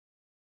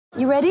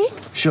You ready?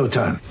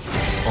 Showtime.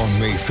 On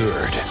May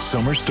 3rd,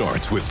 summer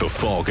starts with The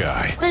Fall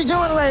Guy. Let's do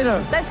it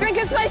later. Let's drink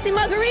a spicy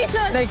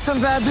margarita. Make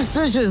some bad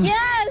decisions.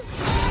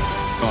 Yes.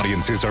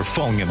 Audiences are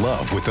falling in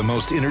love with the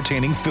most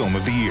entertaining film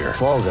of the year.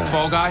 Fall Guy.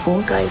 Fall Guy?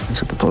 Fall guy.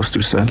 That's what the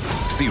poster said.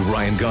 See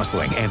Ryan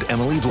Gosling and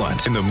Emily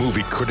Blunt in the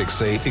movie critics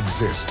say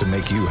exists to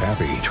make you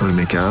happy. Trying to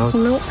make it out?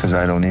 Nope. Because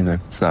I don't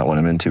either. It's not what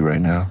I'm into right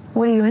now.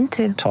 What are you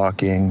into?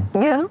 Talking.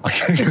 Yeah.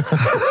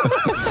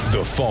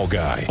 The Fall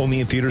Guy.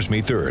 Only in theaters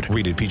May 3rd.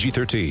 Rated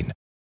PG-13.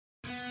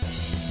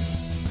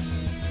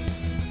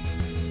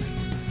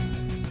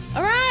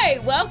 All right,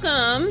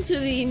 welcome to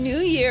the New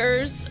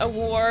Year's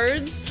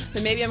Awards, the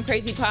Maybe I'm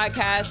Crazy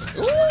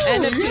podcast,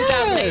 end of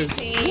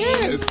 2018.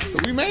 Yes,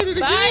 we made it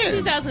By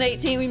again.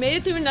 2018, we made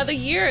it through another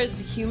year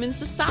as a human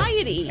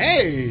society.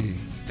 Hey,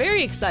 It's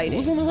very exciting. it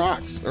was on the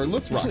rocks, or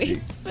looked rocky.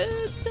 But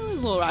it still is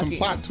a little rocky. Some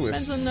plot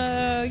twists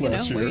Depends on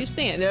last where year. you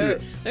stand.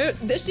 Yeah.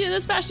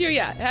 This past year,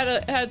 yeah,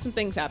 had some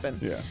things happen.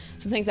 Yeah.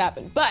 Some things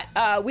happen.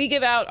 But we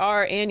give out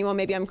our annual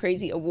Maybe I'm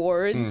Crazy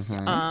Awards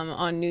Mm-hmm.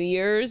 on New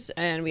Year's,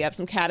 and we have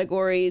some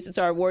categories. It's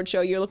our award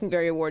show. You're looking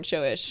very award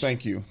showish.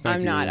 Thank you.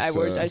 I'm not. I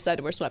It's, decided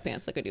to wear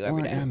sweatpants like I do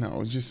every well, day. I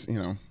know. It's just, It's,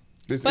 But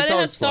it's it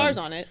always has stars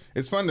fun. on it.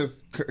 It's fun to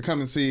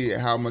come and see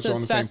how much So on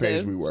it's the same festive.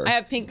 page we were. I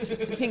have pink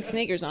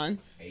sneakers on.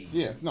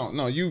 Yeah,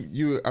 no,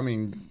 you. I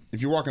mean,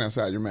 if you're walking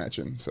outside, you're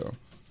matching. So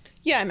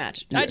Yeah, I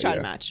match. I try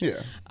to match.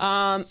 Yeah.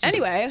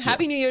 Anyway,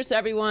 Happy New Year's to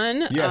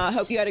everyone. Yes.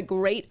 Hope you had a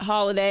great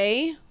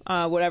holiday,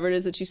 whatever it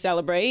is that you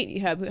celebrate.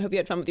 Hope you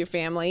had fun with your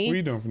family. What are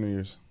you doing for New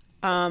Year's?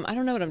 I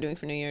don't know what I'm doing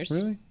for New Year's.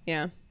 Really?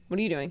 Yeah. What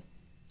are you doing?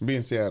 Be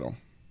in Seattle.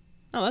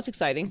 Oh, that's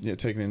exciting. Yeah,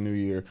 taking a New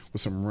Year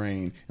with some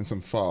rain and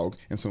some fog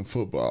and some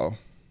football.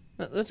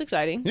 That's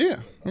exciting. Yeah,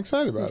 I'm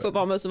excited about it.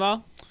 Football most of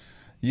all.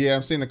 Yeah,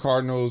 I'm seeing the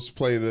Cardinals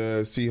play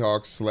the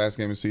Seahawks last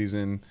game of the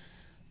season.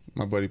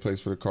 My buddy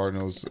plays for the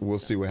Cardinals. We'll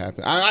see what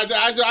happens.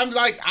 I'm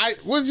like,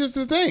 what's just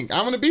the thing?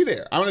 I'm going to be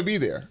there. I'm going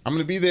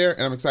to be there,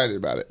 and I'm excited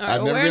about it. All right, I've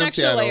well, never wear been an to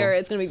extra Seattle. layer.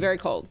 It's going to be very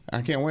cold.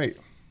 I can't wait.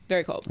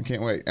 Very cold. I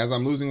can't wait. As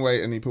I'm losing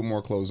weight, I need to put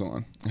more clothes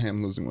on. I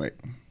am losing weight.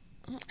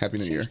 Happy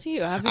New Year. Cheers to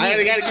you. Happy I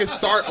New Year. got to get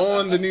start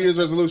on the New Year's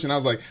resolution. I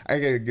was like, I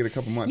got to get a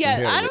couple months Yeah,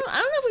 ahead I of don't know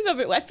if we've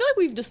ever. I feel like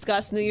we've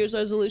discussed New Year's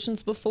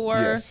resolutions before.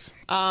 Yes.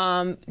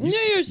 New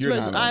Year's. you're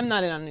not on. I'm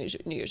not in on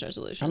New Year's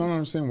resolutions. I don't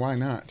understand why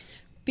not.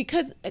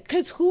 Because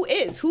who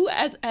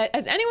has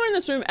anyone in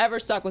this room ever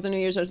stuck with a New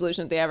Year's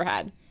resolution that they ever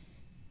had?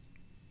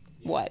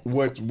 What?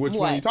 Which one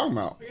What? are you talking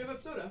about? I gave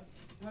up soda.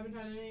 I haven't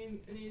had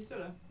any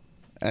soda.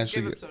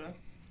 Ashley, Gave up soda.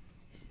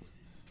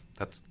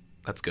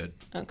 That's good.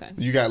 Okay.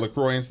 you got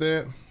LaCroix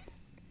instead?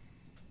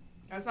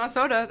 That's not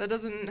soda. That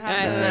doesn't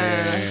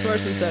have. It's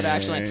worse than soda,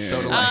 actually.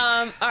 Soda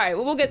light. All right.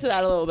 Well, we'll get to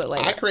that a little bit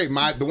later. I create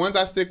the ones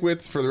I stick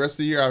with for the rest of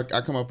the year.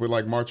 I come up with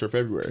like March or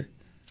February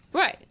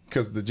Right.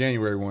 because the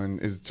January one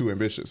is too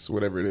ambitious,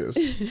 whatever it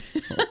is.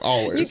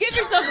 Always. You give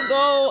yourself a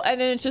goal, and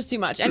then it's just too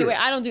much. Anyway,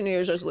 I don't do New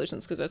Year's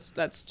resolutions because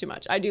that's too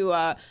much. I do.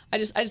 I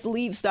just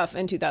leave stuff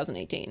in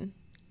 2018.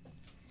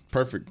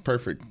 perfect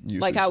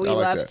usage. Like how we I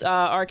like left that.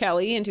 R.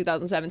 Kelly in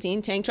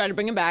 2017. Tank tried to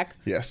bring him back.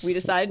 Yes. We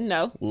decided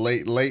no.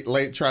 late.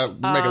 Try to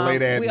make a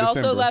late ad. We in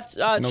also December. left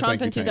No, Trump thank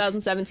you, in Tank.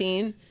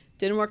 2017.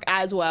 Didn't work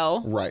as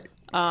well. Right.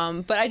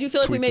 But I do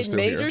feel like we Tweets are made still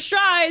major here.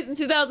 strides in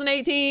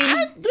 2018.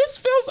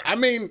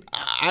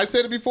 I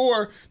said it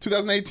before.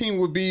 2018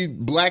 would be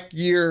Black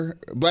Year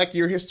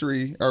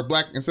History, or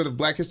instead of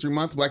Black History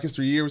Month, Black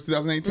History Year was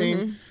 2018.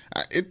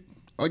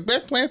 Mm-hmm.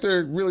 Black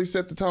Panther really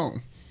set the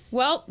tone.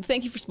 Well,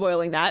 thank you for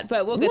spoiling that,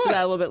 but we'll get to What?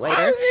 that a little bit later.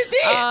 I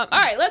did. All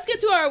right, let's get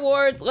to our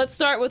awards. Let's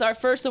start with our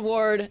first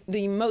award,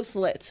 the Most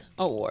Lit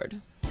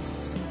Award.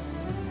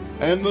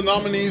 And the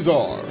nominees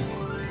are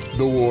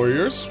the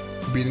Warriors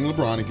beating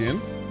LeBron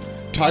again,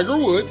 Tiger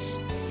Woods,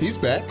 he's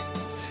back,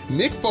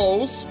 Nick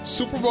Foles,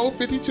 Super Bowl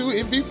 52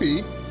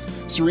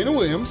 MVP, Serena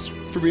Williams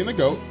for being the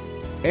GOAT,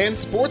 and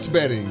sports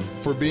betting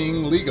for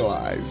being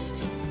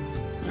legalized.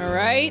 All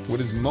right. What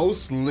is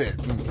most lit?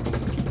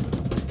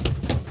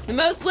 The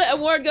Most Lit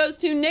Award goes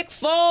to Nick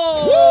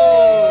Foles,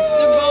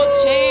 Super Bowl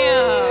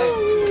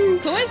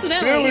champ.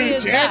 Coincidentally, Philly he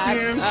is back.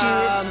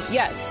 championships.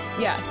 Yes.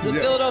 The Yes.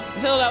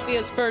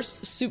 Philadelphia's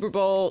first Super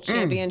Bowl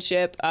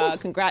championship.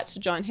 Congrats to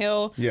John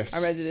Hill, Yes.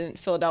 our resident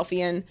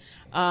Philadelphian.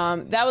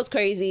 That was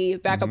crazy.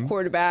 Backup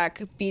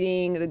quarterback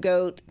beating the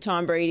GOAT,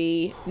 Tom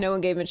Brady. No one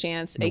gave him a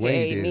chance, No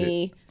way he a.k.a. did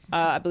me.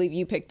 I believe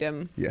you picked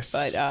him. Yes.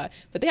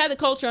 But they had the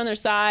culture on their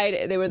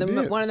side. They were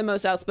did. one of the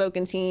most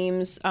outspoken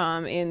teams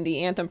in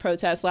the anthem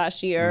protest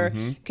last year.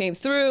 Mm-hmm. Came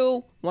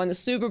through, won the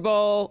Super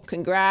Bowl.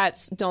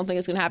 Congrats. Don't think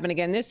it's going to happen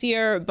again this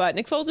year, but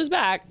Nick Foles is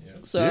back.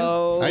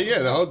 So he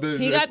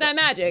got that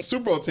magic.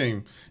 Super Bowl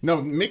team. No,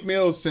 Mick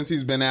Mills, since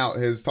he's been out,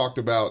 has talked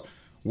about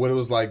what it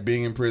was like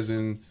being in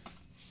prison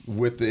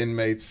with the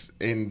inmates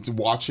and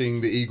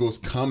watching the Eagles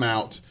come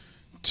out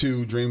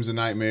to Dreams and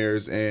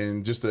Nightmares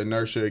and just the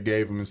inertia it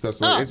gave him and stuff.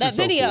 So it's that just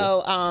so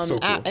video cool. So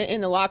cool. in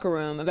the locker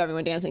room of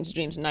everyone dancing to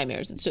Dreams and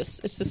Nightmares. It's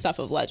the stuff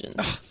of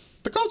legends.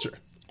 The culture.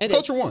 It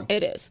Culture is. won.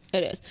 It is.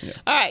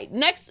 All right,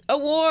 next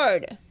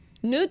award.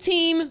 New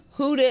Team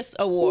Who Dis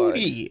Award.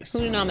 Who dis?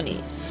 Who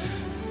nominees?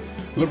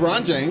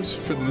 LeBron James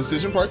for the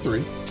decision part 3.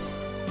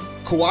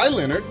 Kawhi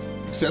Leonard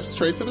accepts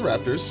trade to the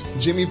Raptors.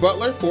 Jimmy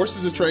Butler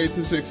forces a trade to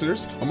the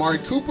Sixers. Amari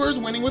Cooper is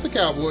winning with the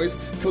Cowboys.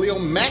 Khalil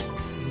Mack,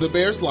 the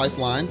Bears'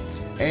 lifeline.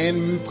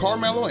 And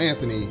Carmelo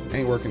Anthony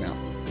ain't working out.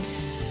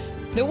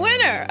 The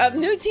winner of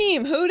New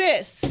Team Who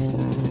Dis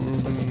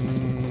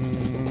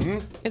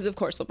is, of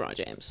course, LeBron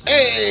James.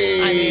 Hey!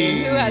 I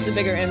mean, who has a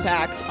bigger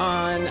impact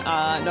on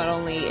not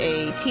only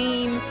a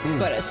team,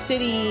 but a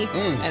city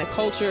and a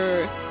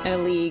culture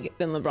and a league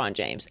than LeBron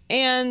James?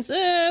 And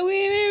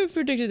we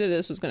predicted that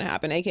this was going to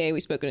happen, a.k.a. we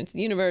spoke it into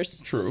the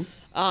universe. True.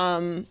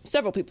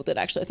 Several people did,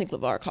 actually. I think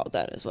LeVar called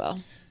that as well.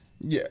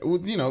 Yeah, well,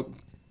 you know,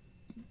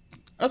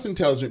 us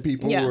intelligent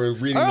people who are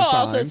reading Earl the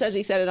signs. also says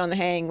he said it on the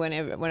hang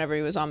whenever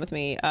he was on with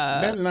me.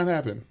 That did not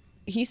happen.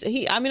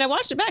 I mean, I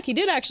watched it back. He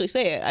did actually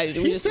say it.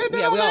 He said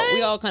that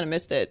we all kind of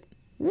missed it.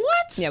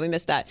 What? Yeah, we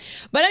missed that.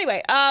 But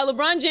anyway,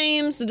 LeBron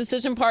James, the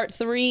decision part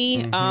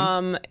 3,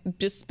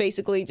 just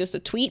basically just a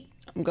tweet.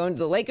 I'm going to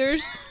the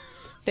Lakers.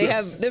 They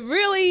have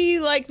really,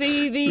 like,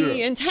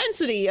 the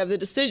intensity of the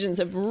decisions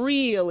have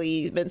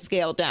really been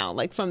scaled down.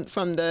 Like from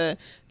the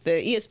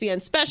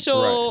ESPN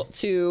special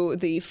to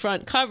the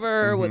front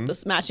cover with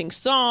the matching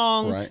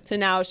song to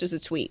now it's just a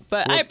tweet.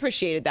 But I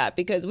appreciated that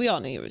because we all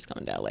knew he was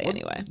coming to LA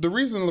anyway. The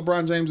reason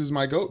LeBron James is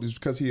my GOAT is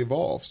because he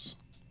evolves.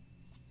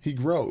 He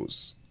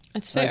grows.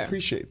 That's fair. I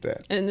appreciate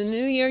that. And the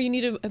new year, you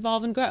need to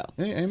evolve and grow.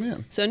 Hey,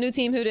 amen. So New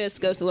Team Who Dis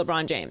goes to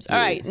LeBron James. All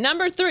right,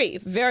 number 3,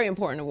 very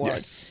important award.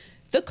 Yes.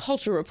 The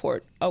Culture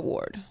Report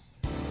Award.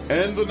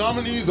 And the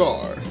nominees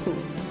are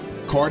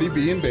Cardi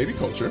B and Baby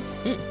Culture,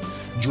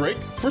 Drake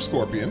for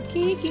Scorpion,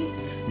 Kiki.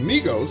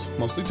 Migos,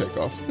 mostly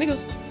Takeoff,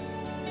 Migos.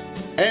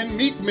 and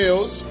Meek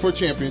Mills for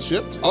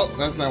Championship. Oh,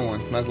 that's not one.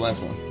 That's the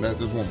last one.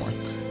 There's one more.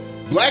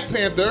 Black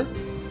Panther,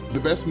 the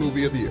best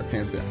movie of the year,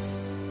 hands down.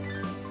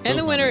 And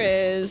the winner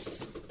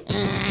is...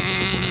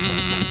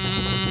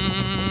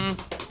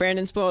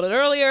 Brandon spoiled it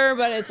earlier,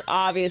 but it's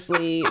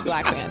obviously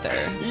Black Panther.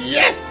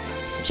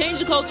 Yes!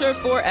 Changed the culture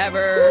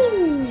forever.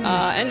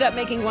 Ended up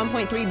making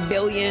 $1.3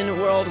 billion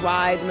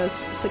worldwide, the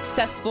most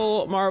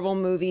successful Marvel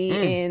movie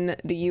in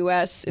the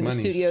U.S. in the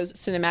studio's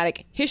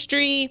cinematic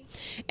history.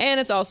 And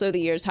it's also the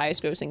year's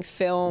highest-grossing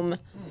film.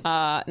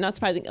 Not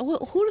surprising. Who'd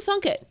have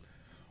thunk it?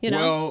 You know?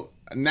 Well,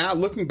 now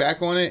looking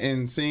back on it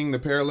and seeing the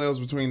parallels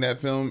between that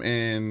film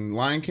and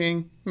Lion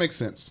King, makes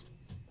sense.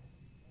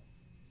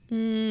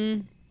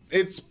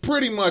 It's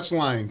pretty much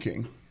Lion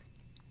King.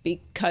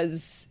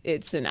 Because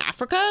it's in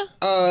Africa?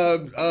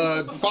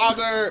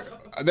 Father,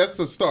 that's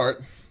a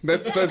start.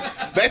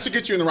 That should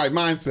get you in the right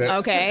mindset.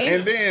 Okay.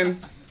 And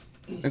then,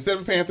 instead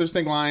of Panthers,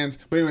 think Lions.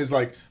 But anyways,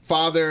 like,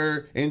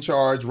 father in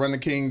charge, run the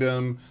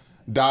kingdom,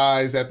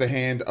 dies at the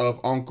hand of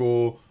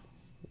uncle.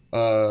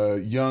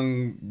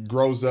 Young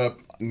grows up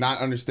not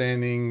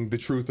understanding the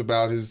truth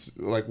about his,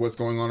 like, what's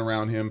going on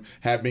around him,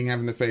 having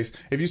to face.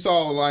 If you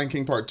saw Lion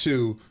King Part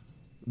 2,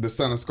 the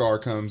son of Scar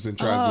comes and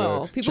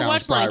tries to people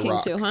challenge watch Lion King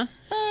Rock. too, huh?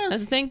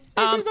 That's the thing. It's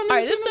All just- I mean, right,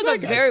 it's this just took a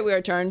like very us.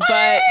 weird turn,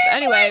 but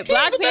anyway, King's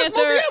Black the best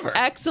movie Panther, ever.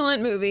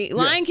 excellent movie.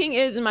 Lion King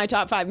is in my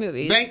top 5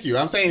 movies. Thank you.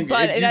 I'm saying,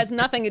 But if it you- has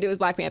nothing to do with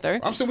Black Panther.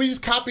 I'm saying we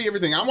just copy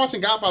everything. I'm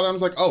watching Godfather. I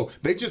was like, oh,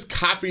 they just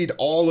copied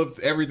all of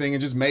everything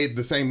and just made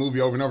the same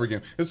movie over and over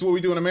again. This is what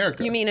we do in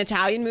America. You mean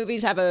Italian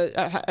movies have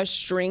a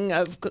string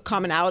of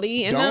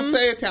commonality in them? Don't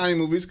say Italian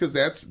movies because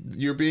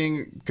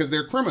because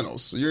they're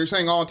criminals. You're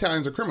saying all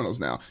Italians are criminals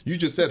now. You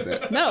just said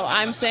that. No,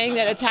 I'm saying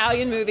that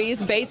Italian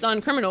movies based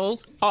on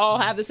criminals all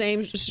have the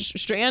same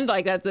strand,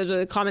 like that there's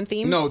a common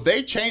theme. No,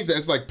 they changed that.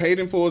 It's like Paid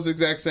in Full is the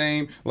exact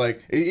same.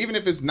 Like, even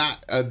if it's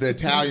not the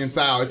Italian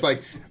style, it's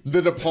like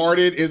The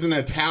Departed isn't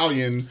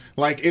Italian.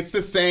 Like, it's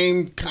the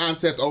same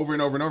concept over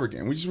and over and over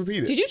again. We just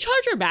repeat it. Did you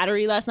charge your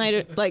battery last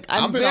night? Like,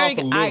 I've been off a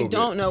little I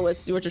don't bit. know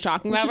what you're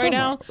talking about What right you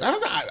now.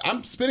 talking about?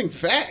 I'm spitting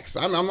facts.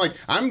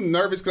 I'm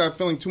nervous because I'm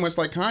feeling too much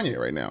like Kanye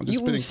right now. Just You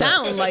spitting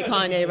sound facts. like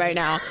Kanye right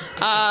now.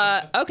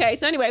 Okay,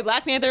 so anyway,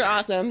 Black Panther,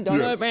 awesome. Don't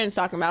know what Brandon's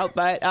talking about,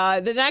 but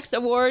the next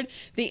award,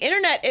 the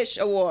Internet-ish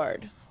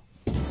Award.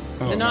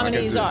 The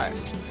nominees are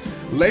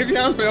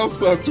Le'Veon Bell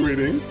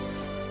subtweeting,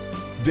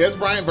 Des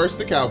Bryant versus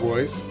the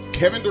Cowboys,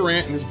 Kevin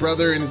Durant and his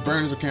brother and his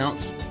burners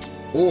accounts,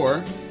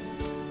 or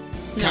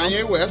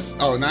Kanye West.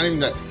 Oh, not even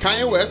that.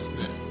 Kanye West,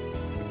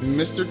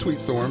 Mr.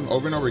 Tweetstorm,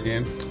 over and over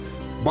again.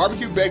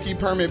 Barbecue Becky,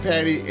 Permit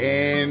Patty,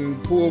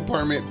 and Pool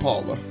Permit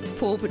Paula.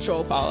 Pool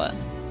Patrol Paula.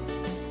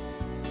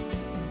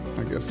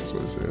 I guess that's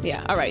what it says.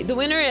 Yeah, all right. The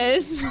winner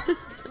is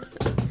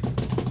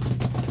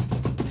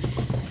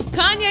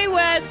Kanye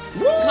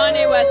West. Woo!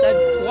 Kanye West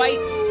had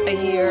quite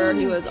a year.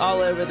 He was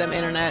all over them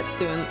internets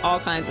doing all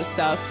kinds of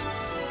stuff.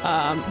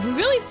 We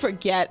really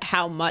forget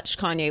how much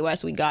Kanye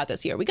West we got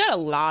this year. We got a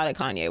lot of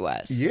Kanye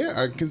West.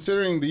 Yeah,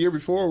 considering the year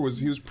before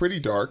he was pretty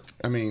dark.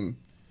 I mean,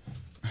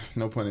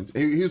 no pun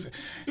intended.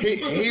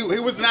 He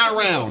was not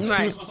around.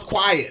 Right. He was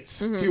quiet.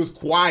 Mm-hmm. He was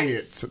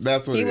quiet.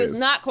 That's what he it was is.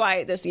 not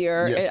quiet this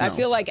year. Yes, I no.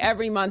 feel like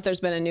every month there's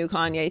been a new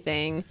Kanye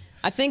thing.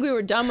 I think we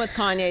were done with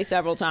Kanye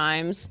several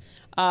times.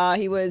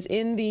 He was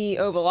in the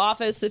Oval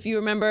Office, if you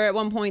remember, at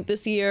one point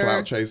this year.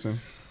 Clout chasing.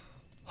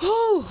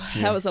 Whew,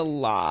 that was a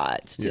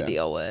lot to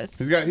deal with.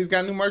 He's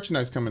got new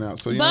merchandise coming out,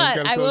 so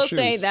but I will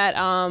say that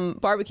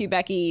Barbecue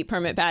Becky,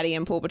 Permit Patty,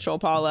 and Pool Patrol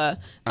Paula,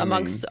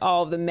 amongst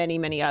all of the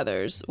many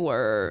others,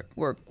 were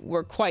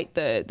quite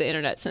the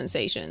internet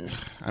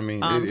sensations. I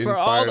mean, for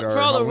all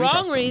the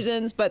wrong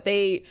reasons, but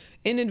they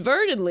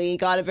inadvertently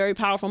got a very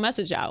powerful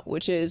message out,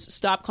 which is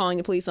stop calling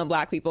the police on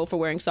black people for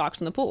wearing socks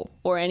in the pool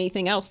or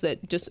anything else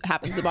that just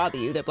happens to bother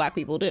you that black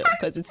people do,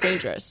 because it's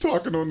dangerous.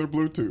 Talking on their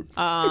Bluetooth.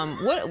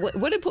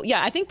 What did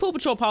I think Pool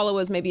Patrol Paula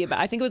was maybe about.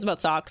 I think it was about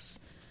socks.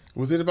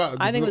 Was it about?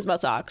 I think it was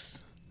about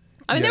socks.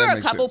 I mean, there were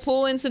a couple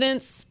pool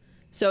incidents,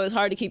 so it's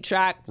hard to keep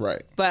track.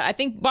 Right. But I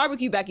think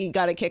Barbecue Becky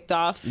got it kicked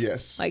off.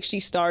 Yes. Like she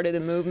started the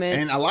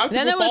movement. And a lot of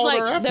people then followed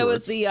her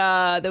afterwards.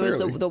 There was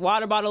the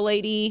water bottle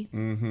lady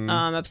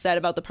upset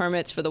about the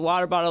permits for the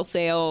water bottle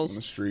sales. On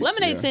the street,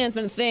 Lemonade stand's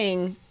been a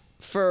thing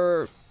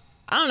for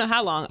I don't know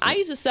how long. I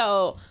used to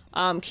sell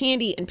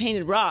candy and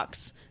painted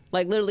rocks.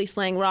 Like literally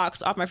slaying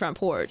rocks off my front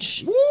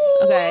porch. Woo,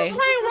 okay.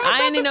 I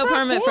didn't need no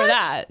permit for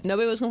that.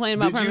 Nobody was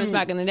complaining about permits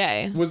back in the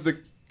day. Was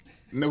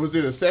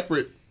it a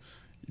separate?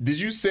 Did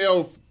you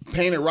sell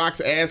painted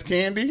rocks as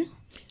candy?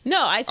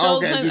 No, I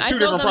sold them. I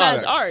sold them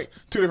as art.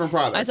 Two different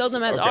products. I sold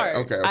them as art.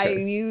 Okay. I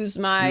used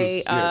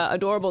my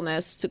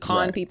adorableness to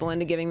con people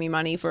into giving me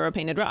money for a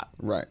painted rock.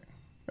 Right.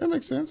 That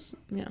makes sense.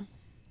 Yeah.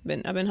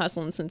 I've been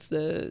hustling since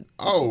the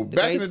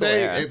back in the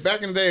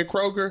day at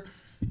Kroger,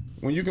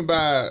 when you can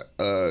buy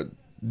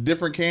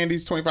different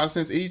candies 25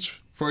 cents each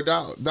for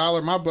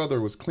 $1, my brother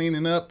was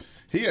cleaning up.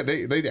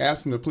 They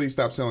asked him to please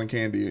stop selling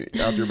candy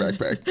out your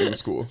backpack in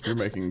school. You're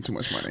making too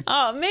much money.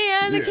 Oh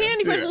man, the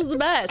candy person was the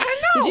best.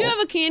 I know. Did you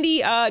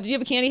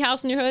have a candy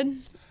house in your hood?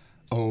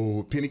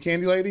 Oh, Penny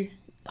Candy Lady?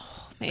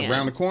 Man.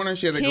 Around the corner,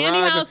 she had the candy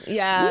garage. House,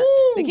 yeah. Woo!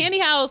 The candy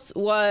house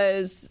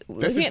was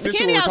the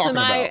candy house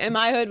in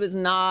my hood was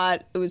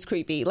not. It was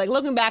creepy. Like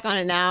looking back on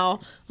it now,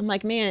 I'm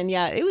like, man,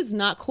 yeah, it was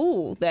not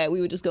cool that we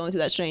would just go into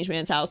that strange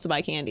man's house to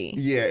buy candy.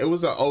 Yeah, it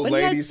was an old but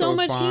lady. He had so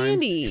much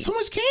candy. So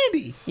much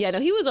candy. Yeah, no,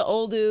 he was an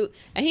old dude,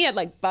 and he had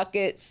like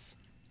buckets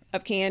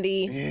of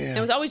candy. Yeah. And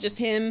it was always just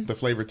him. The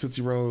flavored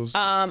Tootsie Rolls.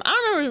 I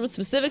don't remember what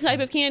specific type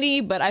of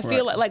candy, but I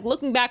feel like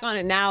looking back on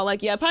it now,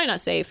 like, yeah, probably not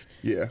safe.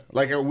 Yeah.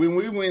 Like when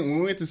we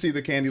went to see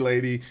the candy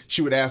lady,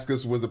 she would ask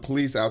us, was the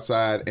police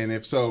outside? And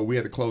if so, we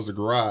had to close the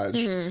garage.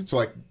 Mm-hmm. So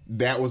like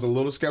that was a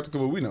little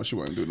skeptical, but we know she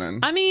wouldn't do nothing.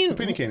 I mean, it's a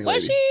penny candy lady.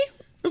 Was she?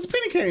 It's a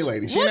penny candy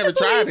lady. She what never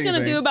tried anything. What's the police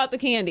going to do about the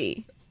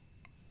candy?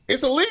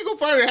 It's illegal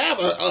for her to have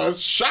a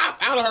shop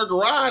out of her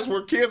garage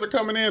where kids are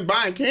coming in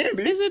buying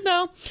candy. Is it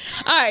though? All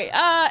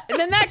right.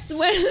 The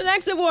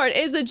next award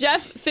is the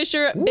Jeff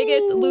Fisher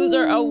Biggest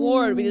Loser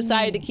Award. We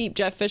decided to keep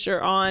Jeff Fisher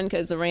on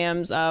because the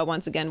Rams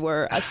once again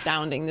were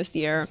astounding this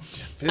year.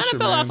 Kind of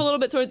fell off a little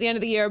bit towards the end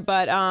of the year,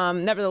 but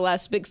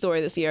nevertheless, big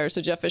story this year.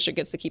 So Jeff Fisher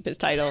gets to keep his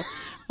title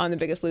on the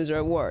Biggest Loser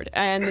Award.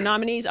 And the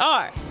nominees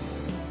are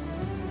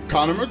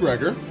Conor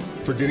McGregor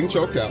for getting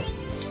choked out.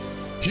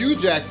 Hugh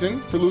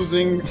Jackson for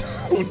losing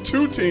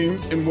 2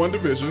 teams in one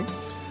division.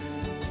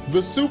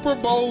 The Super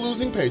Bowl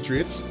losing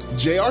Patriots.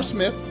 J.R.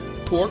 Smith,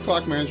 poor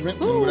clock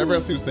management, and whatever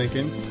else he was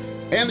thinking.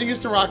 And the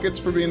Houston Rockets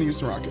for being the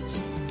Houston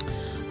Rockets.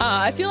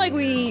 I feel like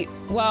they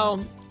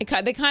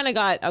kind of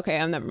got,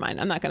 okay, never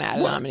mind. I'm not going to add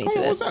a nominee to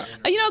this.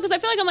 Because I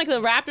feel like the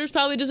Raptors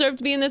probably deserve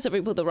to be in this if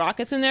we put the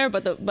Rockets in there,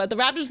 but the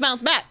Raptors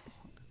bounce back.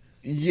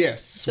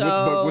 Yes,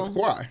 but with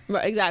Kawhi.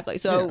 Right, exactly.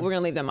 So we're going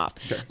to leave them off.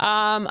 Okay.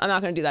 I'm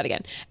not going to do that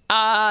again.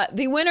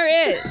 The winner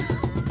is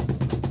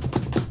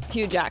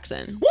Hugh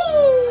Jackson.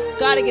 Woo!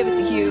 Got to give it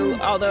to Hugh,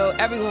 although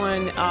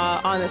everyone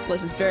on this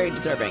list is very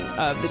deserving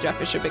of the Jeff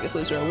Fisher Biggest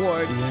Loser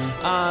Award.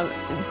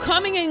 Mm-hmm.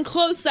 Coming in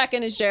close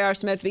second is J.R.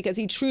 Smith because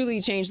he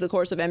truly changed the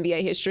course of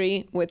NBA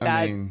history with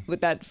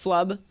that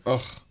flub.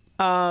 Ugh.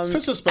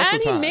 Such a special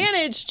time. And he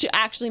managed to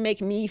actually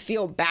make me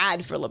feel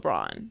bad for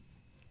LeBron.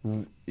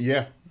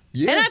 Yeah.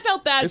 Yeah. And I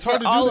felt bad for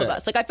all of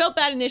us. Like, I felt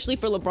bad initially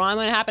for LeBron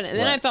when it happened, and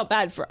then I felt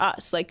bad for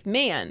us. Like,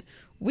 man,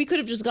 we could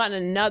have just gotten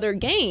another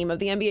game of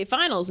the NBA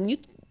Finals, and you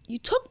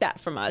took that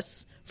from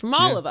us, from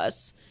all of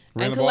us.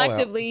 And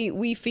collectively,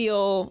 we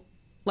feel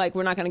like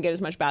we're not going to get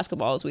as much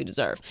basketball as we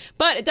deserve.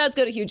 But it does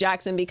go to Hugh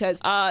Jackson because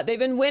they've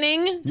been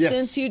winning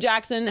since Hugh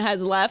Jackson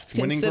has left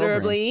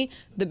considerably.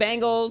 The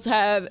Bengals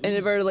have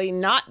inadvertently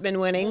not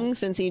been winning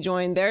since he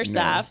joined their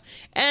staff.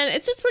 And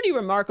it's just pretty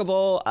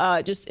remarkable,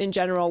 just in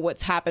general,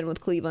 what's happened with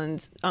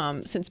Cleveland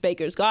since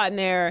Baker's gotten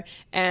there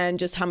and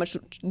just how much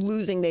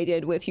losing they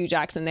did with Hugh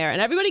Jackson there.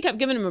 And everybody kept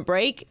giving him a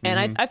break.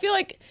 And I feel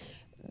like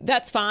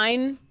that's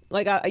fine.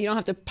 Like, you don't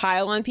have to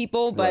pile on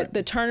people, but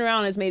the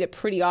turnaround has made it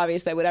pretty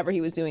obvious that whatever he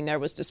was doing there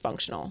was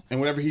dysfunctional. And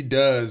whatever he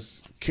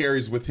does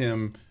carries with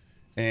him.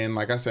 And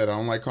like I said, I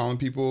don't like calling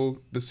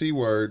people the C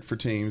word for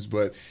teams,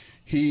 but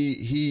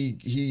the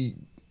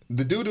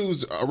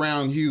doo-doo's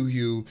around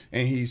Hugh,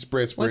 and he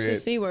spread. What's the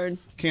C word?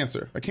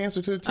 Cancer. A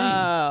cancer to the team.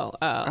 Oh.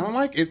 I don't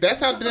like it.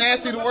 That's how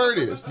nasty the word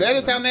is. That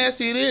is how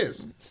nasty it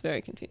is. It's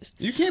very confused.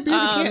 You can't be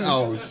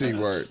the C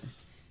word.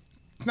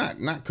 It's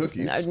not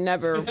cookies. I've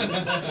never.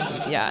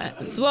 Yeah.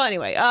 So, well,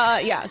 anyway.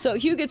 Yeah. So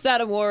Hugh gets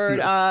that award.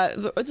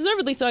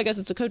 Deservedly so. I guess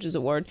it's a coach's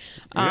award.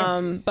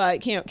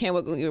 But can't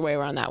wiggle your way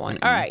around that one.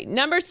 All right.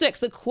 Number 6,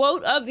 the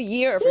quote of the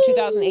year for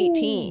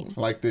 2018.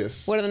 Like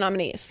this. What are the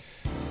nominees?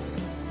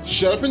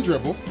 Shut up and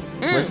dribble.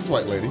 Racist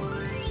white lady.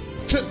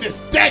 To this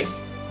day.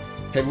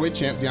 Heavyweight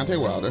champ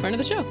Deontay Wilder. Friend of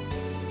the show.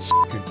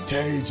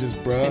 Contagious,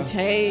 bruh.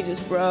 Contagious,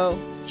 bro.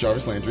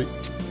 Jarvis Landry.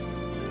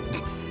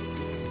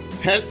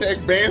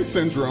 Hashtag ban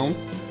syndrome.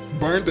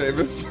 Burn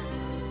Davis.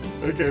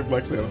 Okay,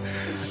 Black Santa.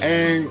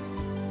 And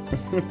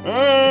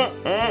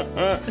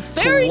it's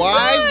very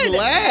Kawhi's good.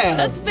 laugh.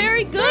 That's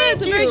very good.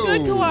 It's a very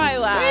good Kawhi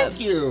laugh.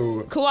 Thank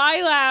you.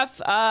 Kawhi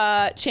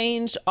laugh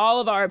changed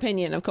all of our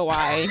opinion of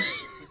Kawhi.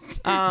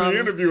 The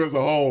interview as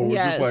a whole was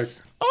yes.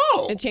 just like,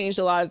 oh. It changed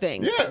a lot of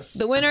things. Yes.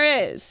 The winner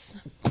is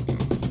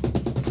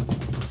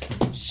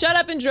Shut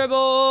Up and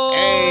Dribble.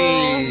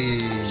 Hey.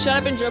 Shut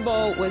Up and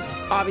Dribble was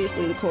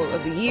obviously the quote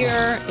of the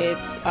year.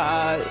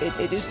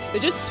 It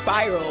just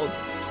spiraled.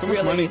 So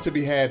much money to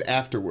be had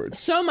afterwards.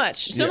 So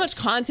much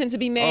content to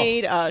be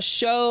made.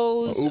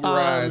 Shows. Uber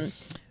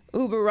rides.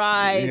 Uber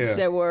rides. Yeah.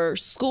 There were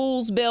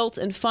schools built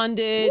and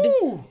funded.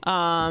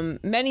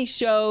 Many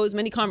shows,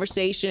 many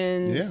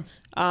conversations.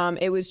 Yeah.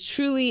 It was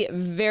truly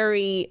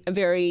very,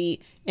 very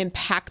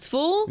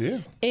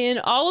impactful in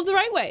all of the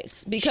right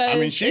ways. Because I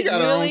mean, she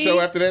got her own show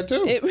after that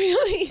too. It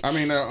really. I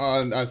mean,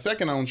 a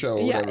second own show.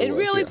 Yeah, it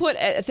really put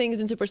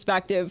things into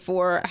perspective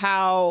for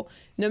how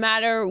no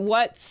matter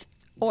what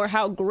or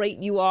how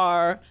great you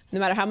are, no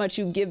matter how much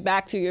you give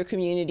back to your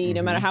community,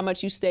 no matter how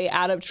much you stay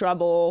out of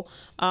trouble,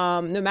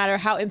 no matter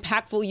how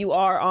impactful you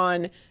are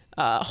on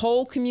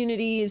whole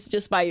communities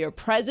just by your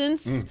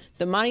presence,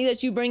 the money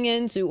that you bring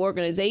into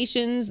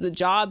organizations, the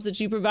jobs that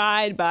you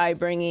provide by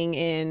bringing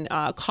in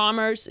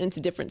commerce into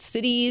different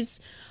cities.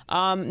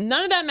 None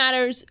of that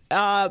matters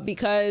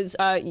because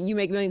you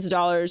make millions of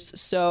dollars,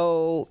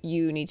 so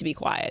you need to be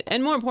quiet.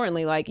 And more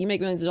importantly, like you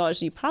make millions of dollars,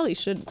 so you probably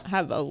should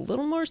have a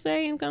little more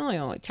say in kind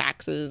of like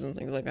taxes and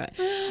things like that.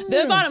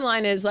 The bottom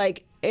line is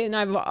like, and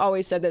I've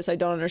always said this, I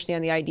don't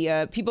understand the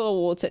idea.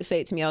 People will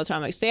say it to me all the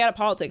time, like, stay out of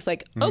politics.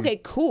 Like, okay,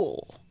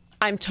 cool.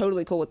 I'm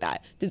totally cool with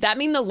that. Does that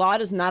mean the law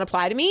does not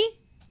apply to me?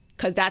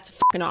 Because that's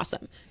fucking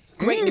awesome.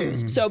 Great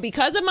news. So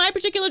because of my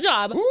particular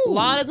job,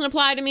 law doesn't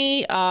apply to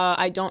me.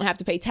 I don't have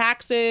to pay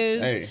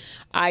taxes. Hey.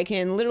 I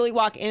can literally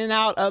walk in and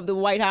out of the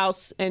White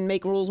House and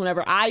make rules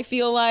whenever I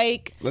feel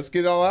like. Let's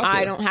get it all out there.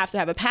 I don't have to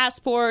have a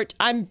passport.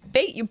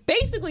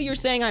 Basically, you're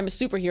saying I'm a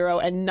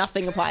superhero and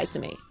nothing applies to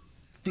me.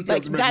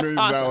 Because like that's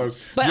awesome.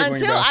 But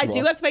until I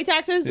do have to pay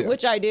taxes,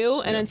 which I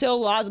do, and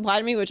until laws apply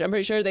to me, which I'm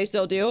pretty sure they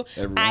still do,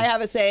 I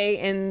have a say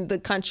in the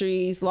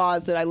country's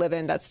laws that I live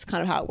in. That's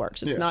kind of how it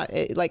works. It's not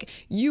like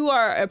you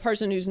are a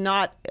person who's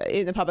not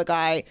in the public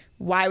eye.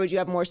 Why would you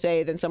have more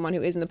say than someone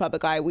who is in the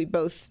public eye? We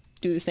both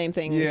do the same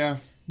things. Yeah,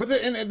 but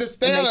the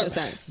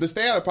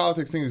stay out of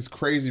politics thing is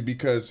crazy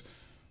because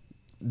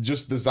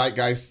just the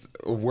zeitgeist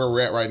of where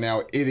we're at right now,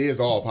 it is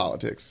all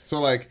politics. So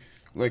like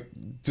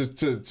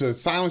to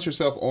silence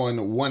yourself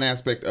on one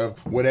aspect of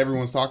what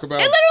everyone's talking about.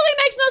 It literally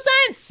makes no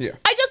sense. Yeah.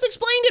 I just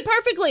explained it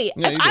perfectly.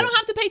 Yeah, if I don't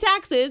have to pay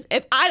taxes,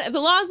 if the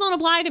laws don't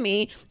apply to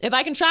me, if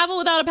I can travel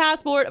without a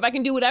passport, if I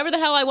can do whatever the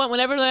hell I want,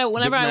 whenever I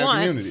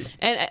want, community.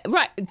 And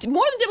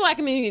more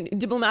than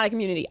diplomatic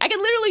immunity, I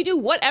can literally do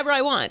whatever I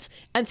want.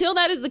 Until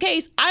that is the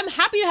case, I'm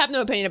happy to have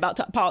no opinion about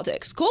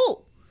politics.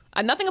 Cool.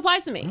 Nothing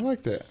applies to me. I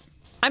like that.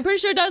 I'm pretty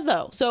sure it does,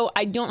 though. So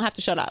I don't have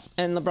to shut up.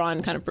 And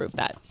LeBron kind of proved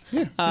that.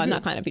 Yeah,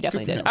 not kind of. He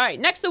definitely did. All right,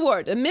 next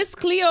award. The Miss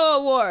Cleo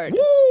Award.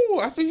 Woo!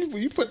 I see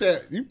you put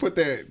that.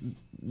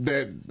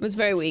 It was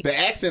very weak. The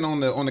accent on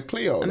the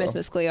Cleo. I miss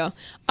Miss Cleo.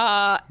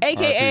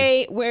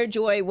 AKA Where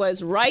Joy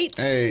Was Right.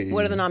 Hey.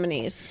 What are the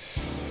nominees?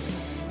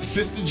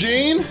 Sister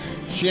Jean.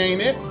 She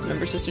ain't it.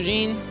 Remember Sister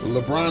Jean?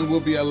 LeBron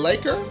will be a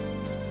Laker.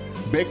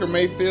 Baker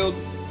Mayfield.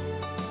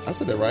 I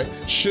said that right.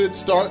 Should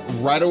start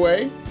right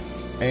away.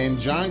 And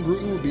John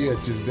Gruden will be a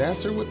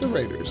disaster with the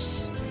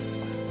Raiders.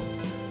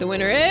 The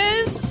winner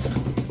is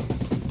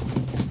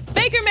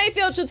Baker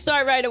Mayfield should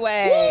start right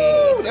away.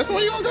 Woo! That's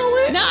what you're going to go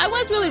with? No, I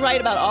was really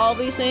right about all of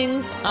these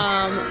things,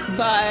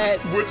 but...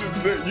 Which is,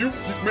 you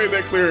made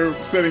that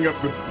clear setting up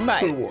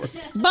the award.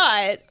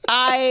 But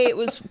I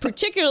was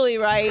particularly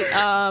right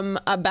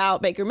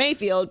about Baker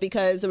Mayfield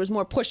because there was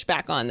more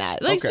pushback on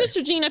that. Like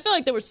Sister Jean, I feel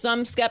like there were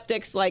some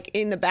skeptics like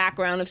in the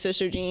background of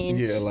Sister Jean.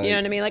 Yeah, like, you know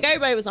what I mean? Like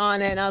everybody was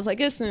on it, and I was like,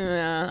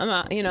 I'm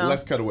not,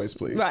 Less cutaways,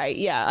 please. Right,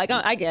 yeah. Like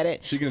I get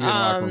it. She can be in the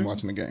locker room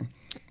watching the game.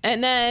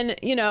 And then,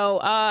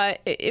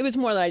 it was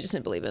more that I just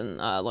didn't believe in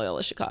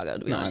Loyola Chicago,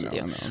 to be honest with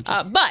you.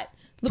 But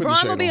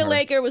LeBron will be a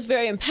Laker was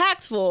very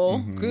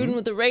impactful. Mm-hmm. Gruden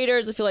with the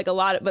Raiders, I feel like a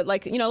lot of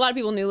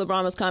people knew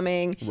LeBron was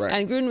coming. Right.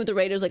 And Gruden with the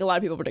Raiders, like a lot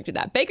of people predicted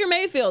that. Baker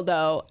Mayfield,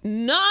 though,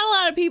 not a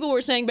lot of people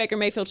were saying Baker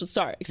Mayfield should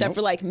start, except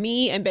for like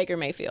me and Baker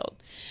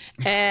Mayfield.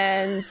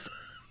 And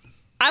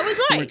I was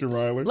right. Lincoln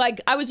Riley. Like,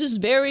 I was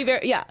just very,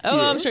 very, yeah. Oh,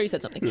 Yeah. I'm sure you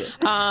said something.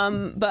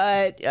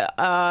 But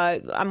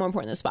I'm more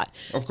important than the spot.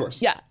 Of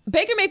course. Yeah.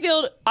 Baker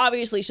Mayfield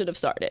obviously should have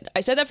started.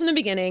 I said that from the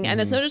beginning, and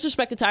that's no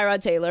disrespect to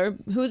Tyrod Taylor,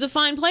 who's a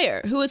fine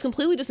player, who has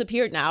completely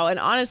disappeared now, and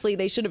honestly,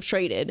 they should have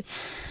traded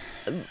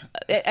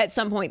at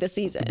some point this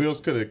season.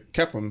 Bills could have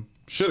kept him.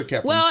 Should have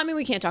kept him. Well, I mean,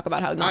 we can't talk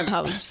about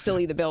how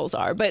silly the Bills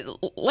are, but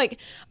like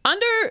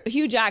under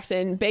Hugh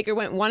Jackson, Baker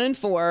went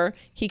 1-4.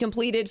 He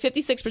completed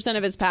 56%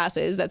 of his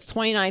passes. That's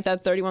 29th out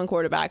of 31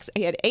 quarterbacks.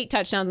 He had 8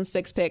 touchdowns and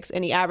 6 picks,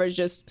 and he averaged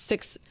just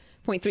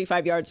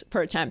 6.35 yards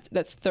per attempt.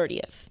 That's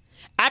 30th.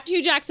 After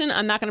Hugh Jackson,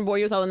 I'm not going to bore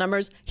you with all the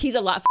numbers. He's a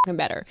lot fucking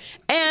better.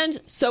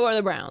 And so are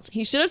the Browns.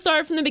 He should have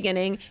started from the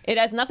beginning. It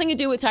has nothing to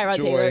do with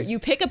Tyrod Taylor. You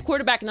pick up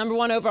quarterback number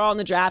 1 overall in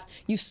the draft.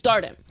 You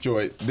start him.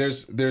 Joy,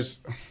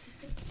 there's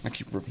I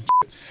keep ripping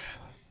shit.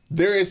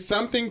 There is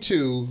something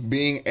to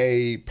being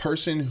a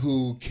person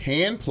who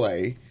can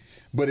play,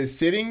 but is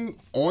sitting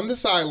on the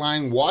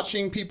sideline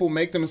watching people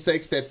make the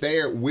mistakes that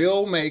they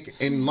will make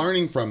and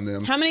learning from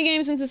them. How many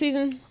games into the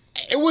season?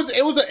 It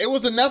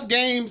was enough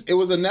games. It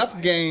was enough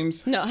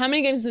games. No, how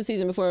many games into the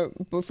season before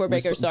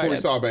Baker started? Before we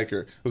saw Baker.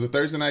 It was a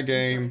Thursday night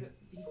game.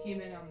 He came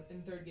in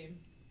the third game.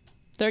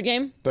 Third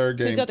game? Third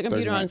game. Who's got the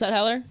computer on? Is that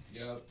Heller?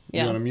 Yep.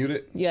 Yeah. You want to mute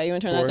it? Yeah, you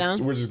want to turn For that us?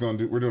 down? We're just going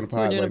to we're doing a pod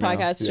We're doing a right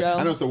now. podcast Yeah. show.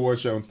 I know it's the award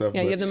show and stuff.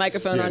 Yeah, but you have the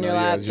microphone on your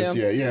yeah, lap, it's just- too.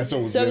 Yeah. So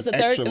it was So it was the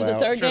third. extra It was the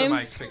loud. third Sure, the game.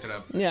 mics picked it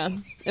up. Yeah,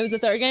 it was the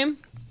third game.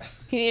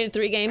 He needed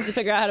 3 games to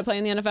figure out how to play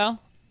in the NFL.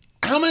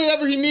 How many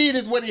ever he need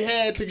is what he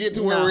had to get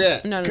to where No. we're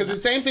at. No. Because the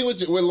same thing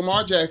with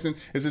Lamar Jackson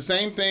is the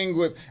same thing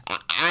with.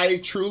 I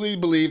truly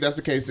believe that's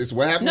the case. It's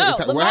what happened. No, it's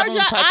what Lamar happened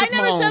with I Patrick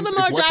never Mahomes. said It's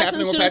Lamar what's Jackson happening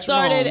with should have Patrick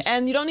started, Mahomes.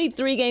 and you don't need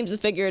 3 games to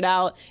figure it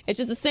out. It's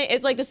just the same.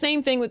 It's like the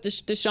same thing with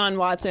Deshaun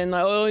Watson.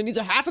 Like, oh, he needs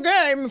a half a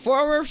game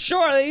before we're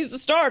sure that he's the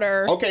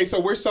starter. Okay, so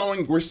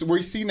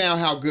we see now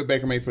how good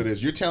Baker Mayfield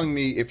is. You're telling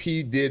me if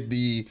he did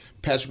the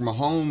Patrick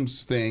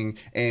Mahomes thing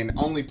and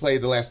only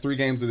played the last 3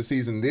 games of the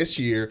season this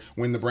year,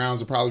 when the Browns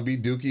would probably be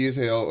dookie as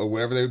hell or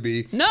whatever they would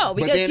be. No,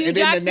 because Hugh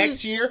Jackson.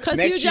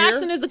 Because Hugh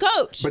Jackson is the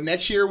coach. But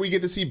next year we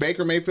get to see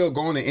Baker Mayfield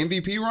go on an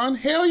MVP run.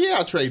 Hell yeah,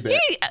 I'll trade that.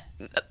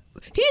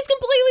 He's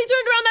completely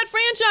turned around that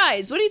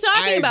franchise. What are you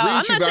talking about?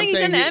 I'm not saying he's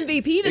in the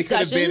MVP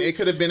discussion. It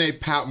could have been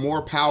a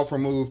more powerful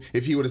move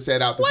if he would have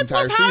sat out this What's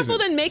entire more powerful season.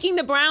 than making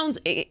the Browns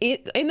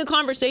in the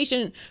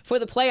conversation for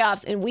the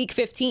playoffs in Week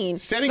 15?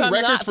 Setting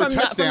records for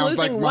touchdowns from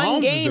like losing Mahomes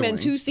one is game in doing.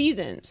 2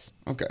 seasons.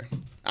 Okay.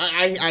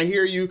 I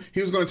hear you.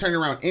 He was going to turn it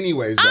around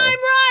anyways, though. I'm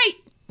right.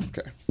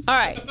 Okay. All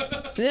right.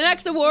 The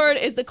next award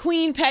is the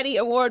Queen Petty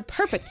Award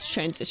Perfect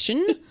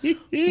Transition. What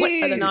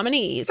are the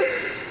nominees?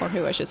 Or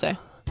who, I should say.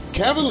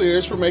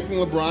 Cavaliers for making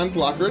LeBron's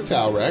locker a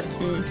towel rack.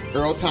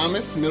 Earl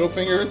Thomas, middle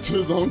finger to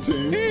his own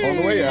team on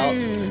the way out.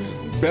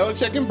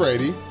 Belichick and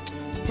Brady.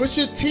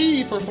 Pusha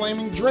T for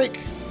flaming Drake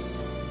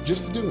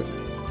just to do it.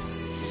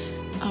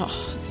 Oh,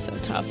 so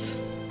tough.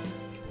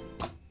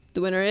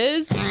 The winner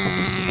is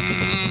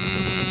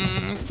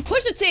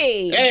Pusha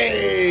T.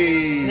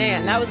 Hey!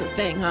 Man, that was a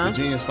thing, huh?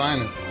 Virginia's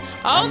finest.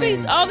 All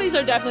these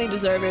are definitely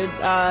deserved.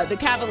 The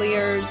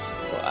Cavaliers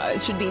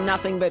should be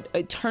nothing but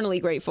eternally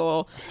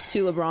grateful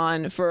to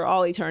LeBron for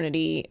all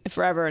eternity,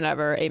 forever and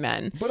ever.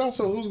 Amen. But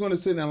also, who's going to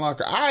sit in that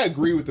locker? I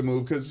agree with the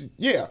move because,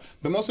 yeah,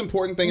 the most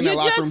important thing in that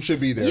locker room should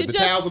be there. The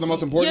towels are the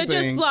most important thing.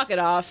 You just block it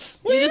off.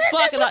 Well, You just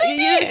block that's it what off. they You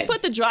did. just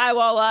put the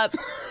drywall up,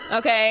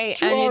 okay,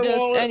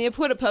 and you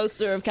put a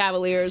poster of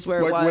Cavaliers where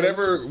it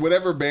was.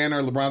 Whatever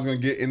banner LeBron's going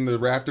to get in the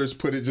rafters,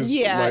 put it just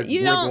Yeah, like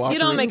you where the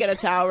don't locker make it is. a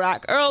towel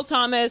rack. Earl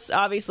Thomas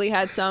obviously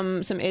had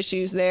some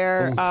issues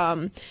there.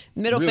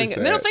 Middle Really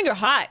sad. finger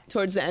hot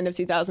towards the end of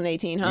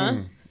 2018, huh?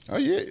 Oh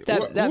yeah,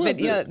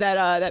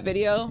 That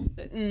video,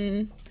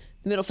 the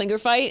middle finger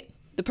fight,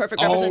 the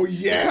perfect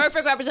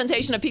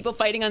representation of people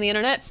fighting on the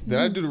internet. Did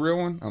I do the real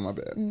one? Oh my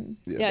bad.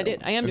 Yeah, I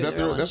did. I am Is doing that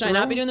the real one. that's Should the I not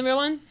real be one? doing the real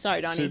one?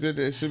 Sorry,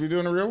 Donnie. Should we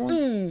doing the real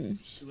one?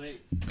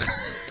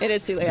 It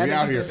is too late. We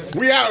out here.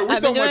 We out. We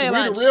I've so been much. doing it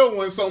We much. the real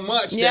one so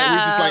much Yeah,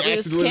 that we we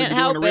just just accidentally can't be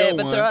help doing the real it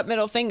but one. throw up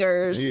middle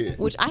fingers, Yeah.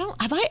 which I don't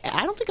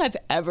think I've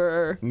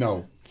ever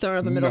No. thrown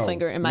up a middle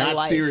finger in my not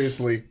life.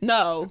 seriously.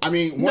 No. I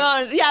mean,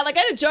 no. Yeah, like I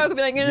had a joke and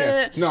be like,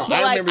 Yes. No, but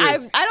I like, remember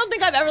this. I don't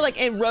think I've ever like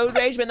in road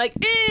rage been like,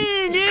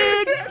 dude.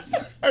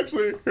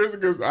 Actually, here's a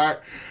good.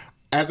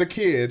 As a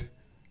kid,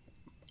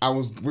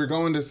 we're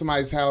going to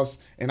somebody's house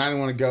and I didn't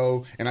want to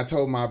go, and I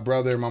told my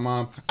brother and my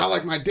mom, I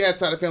like my dad's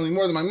side of the family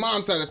more than my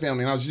mom's side of the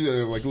family, and I was just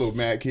like a little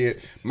mad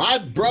kid. My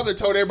brother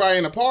told everybody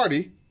in the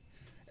party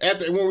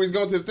when we was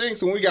going to the thing.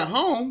 So when we got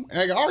home and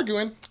I got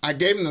arguing, I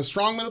gave him the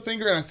strong middle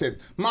finger and I said,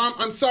 "Mom,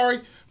 I'm sorry.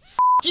 F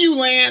you,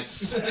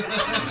 Lance."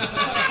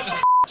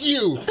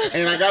 You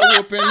and I got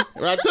a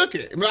whooping. I took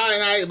it, but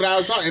I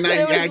was sorry, and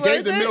I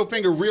gave the middle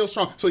finger real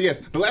strong. So yes,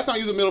 the last time I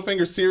used the middle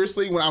finger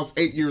seriously when I was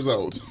 8 years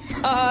old.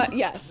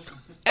 Yes.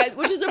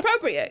 Which is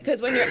appropriate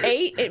because when you're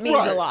 8, it means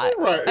a lot.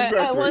 Right,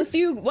 exactly.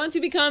 Once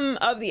you become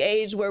of the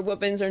age where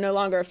whoopings are no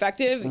longer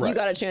effective, you Right.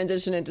 got to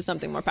transition into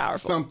something more powerful.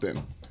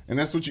 Something. And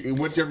that's whatever you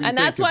think And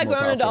that's is why more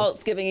grown powerful.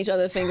 adults giving each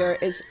other the finger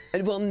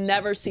it will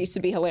never cease to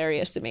be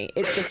hilarious to me.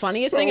 It's the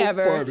funniest So thing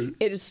ever. funny.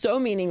 It is so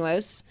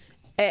meaningless.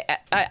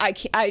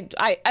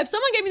 If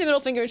someone gave me the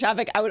middle finger in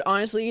traffic, I would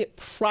honestly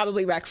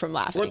probably wreck from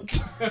laughing.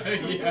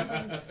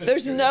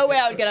 There's no way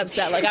I would get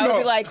upset. Like I would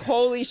be like,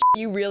 "Holy shit,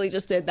 you really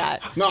just did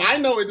that." No, I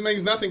know it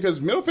means nothing because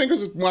middle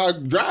fingers while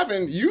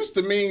driving used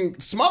to mean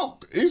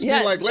smoke. It used to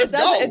be like, let's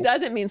go. It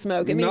doesn't mean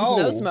smoke. It means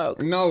no smoke.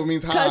 No, it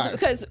means high.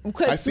 Because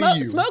I see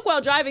you. smoke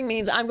while driving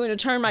means I'm going to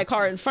turn my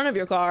car in front of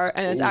your car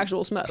and it's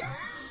actual smoke.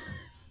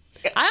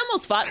 I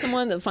almost fought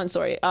someone. Fun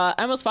story. I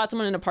almost fought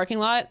someone in a parking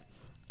lot.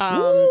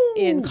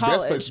 In best place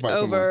college to fight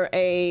over someone.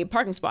 a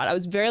parking spot. I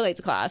was very late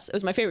to class. It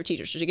was my favorite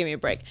teacher, so she gave me a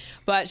break.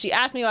 But she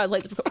asked me why I was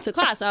late to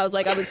class. And I was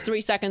like, I was 3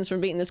 seconds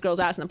from beating this girl's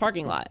ass in the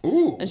parking lot.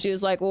 Ooh. And she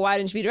was like, well, why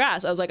didn't you beat her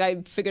ass? I was like, I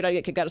figured I'd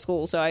get kicked out of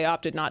school, so I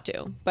opted not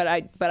to. But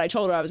I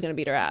told her I was going to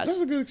beat her ass. That's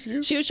a good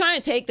excuse. She was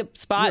trying to take the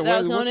spot Yeah, that I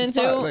was going what's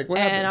the into, spot? Like, what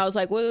and happened? I was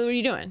like, what are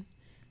you doing?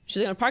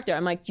 She's gonna park there.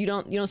 I'm like, you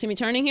don't see me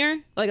turning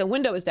here? Like a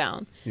window is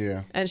down.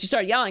 Yeah. And she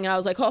started yelling, and I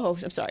was like, oh,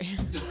 I'm sorry.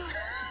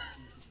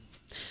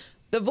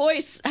 The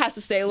voice has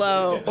to stay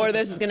low, or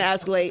this is going to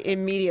escalate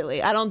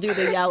immediately. I don't do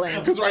the yelling.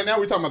 Because right now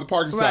we're talking about the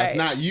parking spots, Right.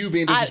 not you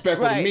being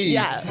disrespectful to me.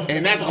 Yeah.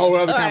 And that's a whole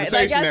other All right,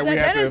 conversation like, that we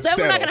have to then we're not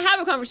settle. going to have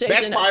a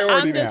conversation. That's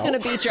priority I'm just now.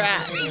 going to beat your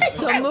ass.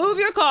 So move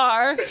your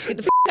car, get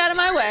the out of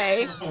my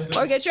way,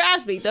 or get your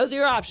ass beat. Those are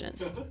your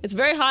options. It's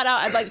very hot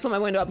out. I'd like to put my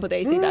window up and put the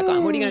AC back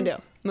on. What are you going to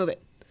do? Move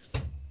it.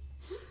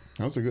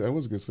 That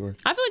was a good story.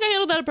 I feel like I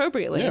handled that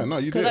appropriately. Yeah, no,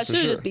 you did, Because I for should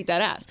have sure. just beat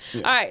that ass.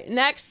 Yeah. All right,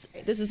 next.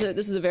 This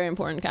is a very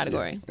important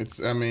category.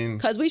 I mean,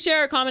 Because we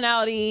share a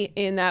commonality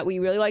in that we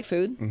really like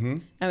food,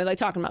 and we like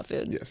talking about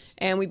food. Yes.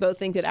 And we both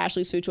think that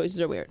Ashley's food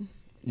choices are weird.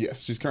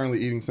 yes, she's currently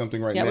eating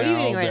something right Yeah, now what are you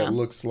eating right that now?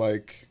 looks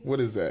like,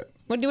 what is that?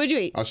 What would you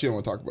eat? Oh, she don't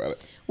want to talk about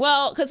it.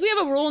 Well, because we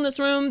have a rule in this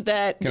room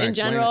that Can I in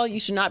explain general it? you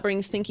should not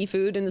bring stinky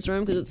food in this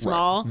room because it's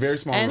small. Very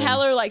small And room.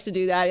 Heller likes to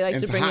do that. He likes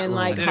And to it's a bring hot in room.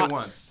 like I did it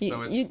once,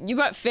 so you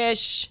brought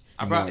fish.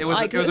 I brought it was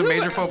Like, it was a who-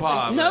 major faux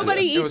pas. but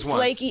Nobody it was eats once.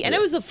 flaky, and it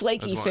was a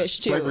flaky once. fish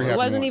too. Slavery It happened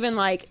wasn't once. even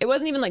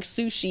like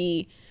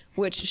sushi,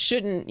 which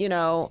shouldn't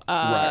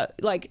Right.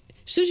 like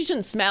sushi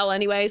shouldn't smell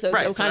anyway, so it's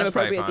Right, so kind of that's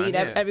probably appropriate to eat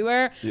fine, yeah.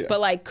 everywhere. Yeah. But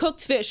like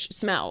cooked fish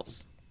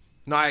smells.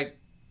 No, I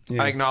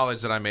Yeah.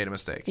 acknowledge that I made a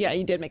mistake. Yeah,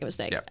 you did make a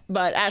mistake. Yep.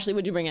 But Ashley,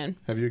 what'd you bring in?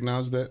 Have you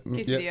acknowledged that?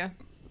 Quesadilla. Yet?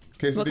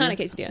 Quesadilla? What kind of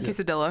quesadilla?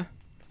 Quesadilla.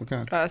 What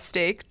kind?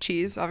 Steak,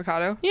 cheese,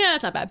 avocado, Yeah,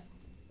 that's not bad.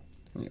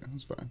 Yeah,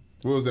 it's fine.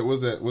 What was that?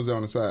 What was that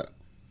on the side?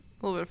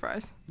 a little bit of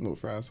fries. Little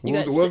fries. You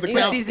What got was the you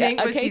got count? Seasoning,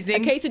 a with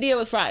seasoning. quesadilla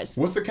with fries.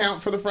 What's the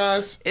count for the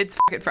fries? It's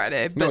fucking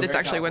Friday, but No, it's very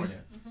actually Wednesday.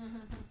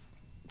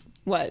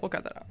 What? We'll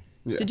cut that out.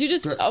 Yeah. Did you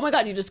just? Oh my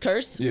God! You just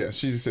cursed? Yeah,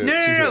 she said. No,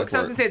 she said that because I was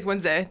part. gonna say it's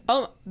Wednesday.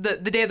 Oh, The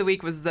day of the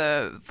week was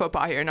the faux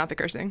pas here, not the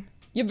cursing.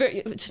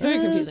 it's very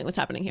confusing what's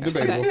happening here.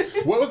 Debatable.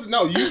 Okay. What was it?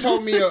 No, you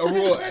told me a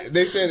rule.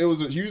 They said it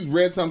was. You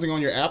read something on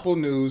your Apple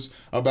News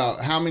about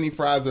how many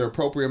fries are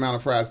appropriate amount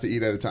of fries to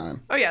eat at a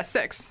time. Oh yeah,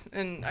 6,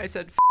 and I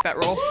said that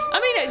roll. I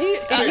mean, do you,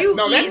 Six. you,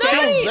 No, that you sounds-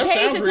 nobody that pays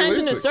sounds attention to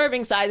realistic.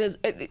 serving sizes.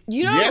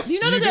 You know, Yes, you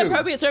know you that the do.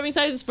 appropriate serving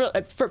sizes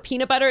for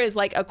peanut butter is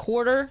like a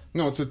quarter.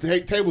 No, it's a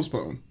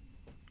tablespoon.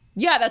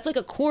 Yeah, that's like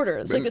a quarter.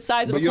 It's like the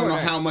size of but a you quarter.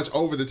 don't know how much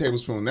over the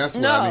tablespoon. That's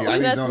what No, I need. I need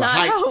to that's know the not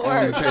height how it on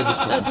the works.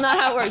 tablespoon. That's not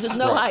how it works. There's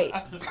no height.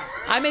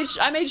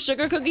 I made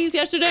sugar cookies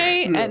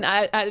yesterday, and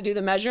I had to do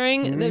the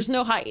measuring. Mm-hmm. There's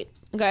no height.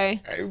 Okay.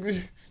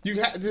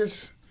 You had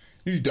this.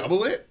 You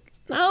double it.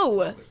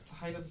 No.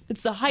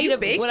 It's the height of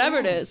baked? whatever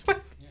it is.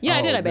 Yeah,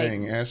 I did. Oh, I baked.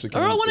 dang, Ashley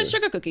came Earl up wanted there.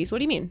 sugar cookies. What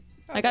do you mean?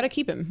 I gotta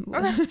keep him.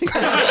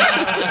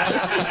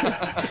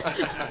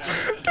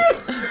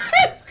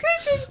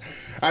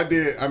 I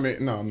did. I mean,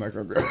 no, I'm not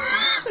gonna.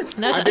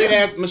 That's- I did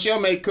ask Michelle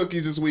made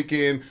cookies this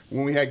weekend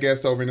when we had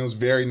guests over, and it was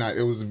very nice.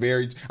 It was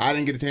very. I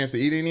didn't get a chance to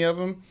eat any of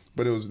them,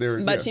 but it was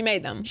very. But she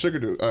made them. Sugar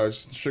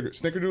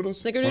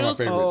snickerdoodles. Snickerdoodles? One of my favorites.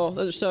 Oh,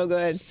 those are so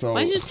good. So-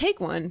 Why don't you just take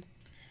one?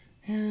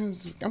 Yeah,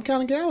 I'm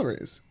counting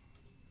calories.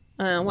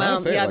 Well,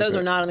 say it yeah, like those that.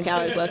 are not on the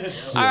calories list.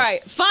 All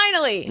right,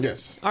 finally.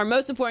 Yes. Our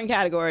most important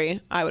category,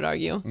 I would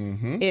argue,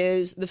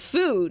 is the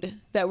food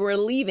that we're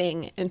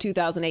leaving in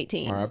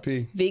 2018.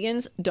 R.I.P.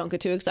 Vegans, don't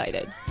get too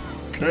excited.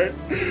 Okay.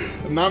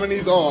 The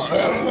nominees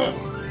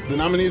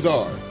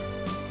are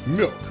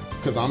milk,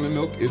 because almond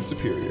milk is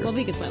superior. Well,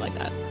 vegans might like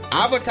that.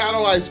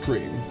 Avocado ice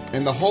cream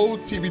and the whole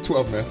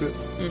TB12 method.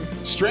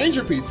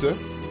 Stranger pizza,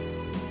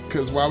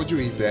 because why would you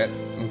eat that?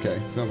 Okay,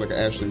 sounds like an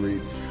Ashley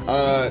Reed.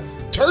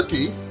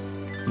 Turkey,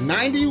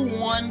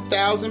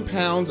 91,000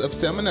 pounds of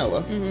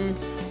salmonella,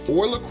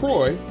 or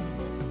LaCroix.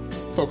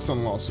 Focus on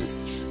the lawsuit.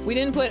 We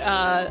didn't put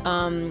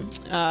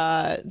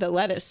the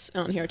lettuce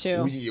on here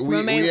too.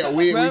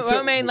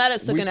 Romaine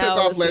lettuce took we an took L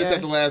off this lettuce year.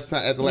 at the last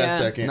Yeah.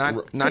 second.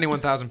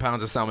 91,000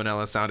 pounds of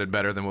salmonella sounded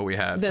better than what we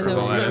had Than for the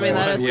the lettuce. romaine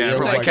lettuce. Yeah, It for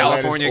was like like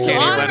California lettuce can't eat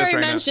or- lettuce Honorary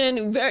right now.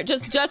 mention,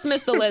 just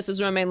missed the list, was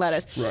romaine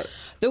lettuce. Right.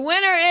 The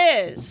winner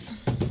is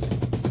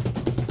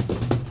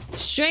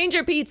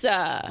Stranger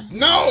Pizza.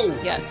 No!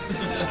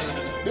 Yes.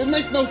 This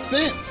makes no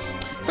sense.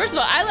 First of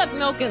all, I left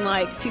milk in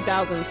like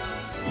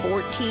 2004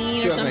 2014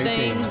 or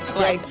 2018. something.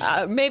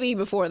 Like maybe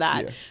before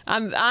that. Yeah.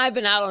 I've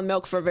been out on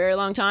milk for a very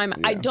long time.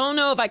 I don't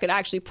know if I could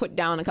actually put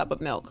down a cup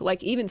of milk.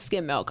 Like even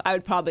skim milk, I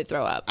would probably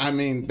throw up. I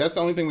mean, that's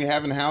the only thing we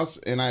have in the house,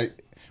 and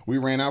we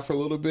ran out for a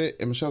little bit,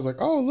 and Michelle's like,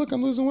 "Oh, look,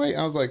 I'm losing weight."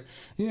 I was like,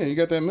 "Yeah, you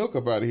got that milk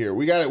up out of here.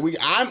 We got it.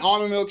 I'm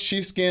almond milk.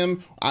 She's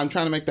skim. I'm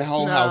trying to make the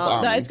whole house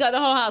almond. It's got the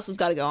whole house has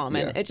got to go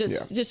almond. Yeah, It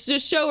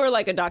just show her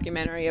like a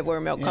documentary of where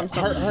milk comes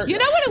from. You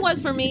know what it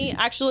was for me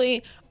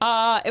actually?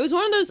 It was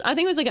one of those. I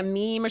think it was like a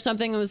meme or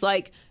something. It was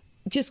like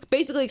just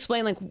basically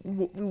explain like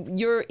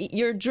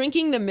you're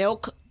drinking the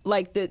milk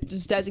like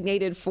that's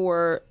designated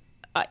for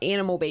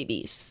animal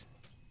babies.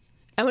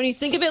 And when you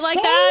think of it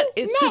like that,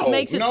 it just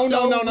makes it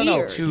so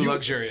weird. Too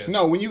luxurious.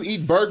 No, when you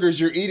eat burgers,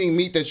 you're eating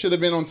meat that should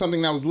have been on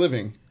something that was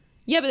living.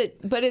 Yeah,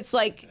 but it's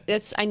like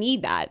I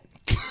need that.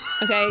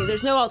 Okay,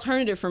 there's no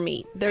alternative for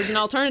meat. There's an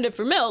alternative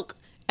for milk,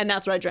 and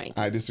that's what I drink.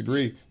 I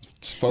disagree.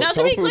 Now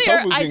to be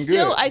clear,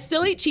 I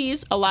still eat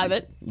cheese, a lot of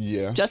it.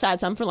 Yeah. Just had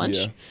some for lunch.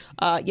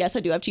 Yeah. Yes,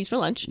 I do have cheese for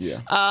lunch. Yeah.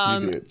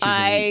 You did.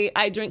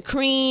 I drink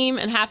cream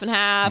and half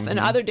and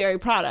other dairy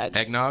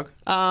products. Eggnog?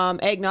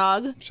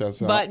 Eggnog.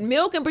 Shouts out. But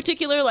milk in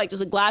particular, like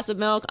just a glass of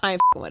milk, I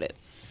ain't f***ing with it.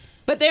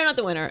 But they're not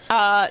the winner.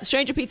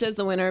 Stranger Pizza is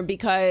the winner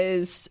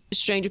because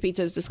Stranger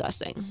Pizza is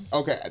disgusting.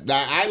 Okay,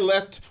 I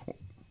left,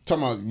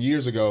 talking about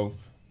years ago,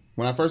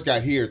 when I first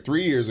got here,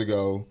 3 years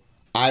ago,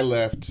 I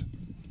left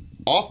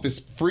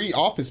free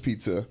office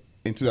pizza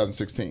in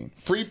 2016.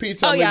 Free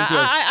pizza. Oh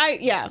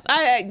yeah,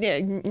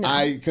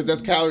 because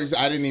that's calories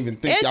I didn't even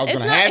think I was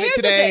going to have it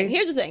today.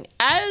 Here's the thing.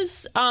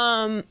 As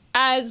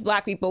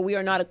Black people, we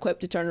are not equipped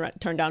to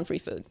turn down free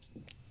food.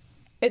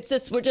 It's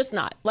just we're just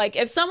not. Like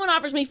if someone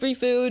offers me free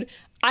food,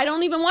 I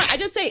don't even want. I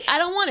just say I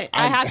don't want it.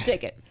 I have to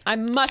take it. I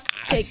must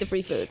take the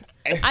free food.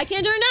 I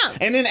can't turn it down.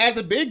 And then as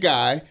a big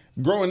guy,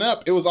 growing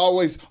up, it was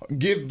always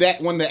give that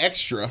one the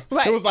extra.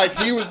 Right. It was like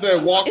he was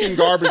the walk-in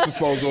garbage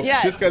disposal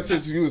Yes. just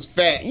because he was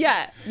fat.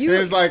 Yeah.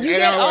 It's like,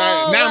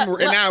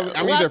 now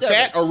I'm either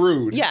fat or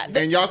rude. Yeah.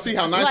 And y'all see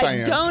how nice like I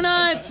am.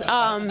 Donuts,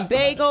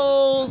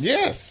 bagels.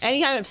 Yes.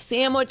 Any kind of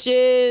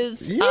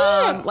sandwiches.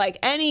 Yeah. Like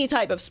any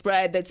type of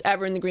spread that's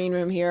ever in the green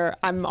room here,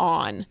 I'm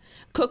on.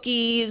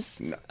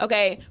 Cookies.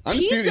 Okay.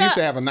 Undisputed Pizza. used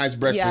to have a nice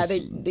breakfast.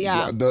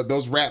 Yeah.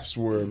 Those wraps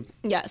were.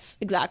 Yes,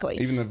 exactly.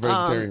 Even the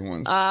vegetarian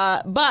ones.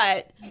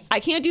 But I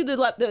can't do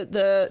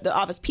the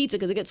office pizza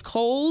because it gets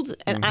cold,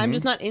 and I'm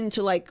just not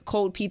into like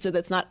cold pizza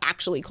that's not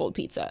actually cold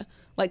pizza.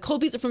 Like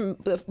cold pizza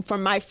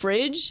from my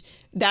fridge,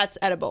 that's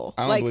edible.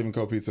 I don't believe in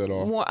cold pizza at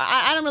all.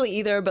 I don't really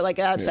either, but like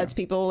it upsets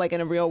people like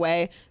in a real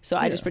way, so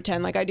I just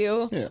pretend like I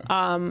do. Yeah.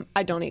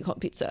 I don't eat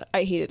cold pizza.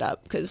 I heat it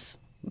up because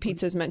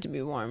pizza is meant to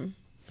be warm.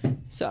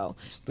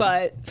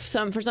 But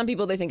for some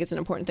people, they think it's an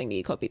important thing to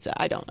eat cold pizza.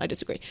 I don't. I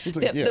disagree.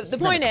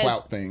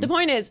 The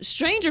point is,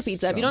 Stranger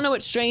Pizza. If you don't know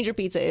what Stranger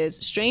Pizza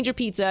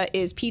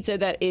is pizza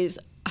that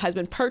has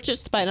been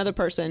purchased by another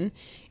person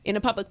in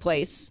a public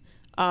place,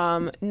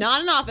 not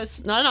an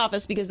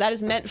office, because that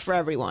is meant for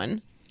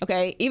everyone.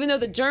 Okay, even though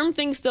the germ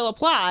thing still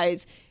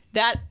applies,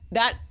 that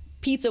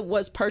pizza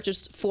was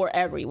purchased for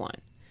everyone.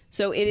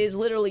 So it is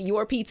literally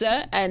your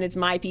pizza, and it's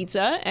my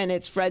pizza, and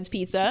it's Fred's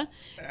pizza,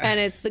 and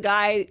it's the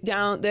guy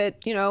down that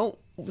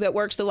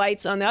works the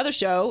lights on the other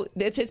show.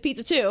 It's his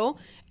pizza too,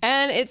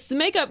 and it's the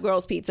makeup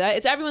girl's pizza.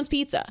 It's everyone's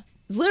pizza.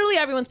 It's literally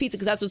everyone's pizza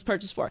because that's what it's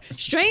purchased for.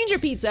 Stranger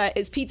Pizza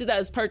is pizza that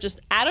is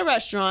purchased at a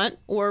restaurant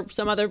or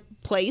some other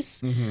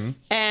place, and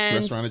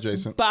restaurant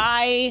adjacent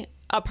by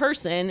a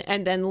person,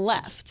 and then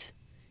left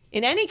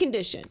in any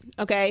condition.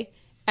 Okay,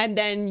 and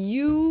then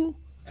you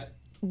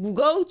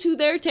go to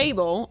their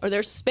table or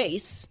their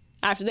space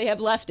after they have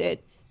left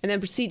it, and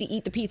then proceed to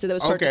eat the pizza that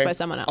was purchased by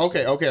someone else.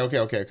 Okay.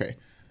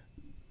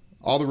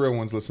 All the real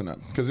ones, listen up,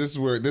 because this is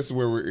where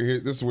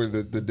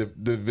the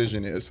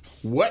division is.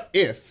 What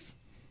if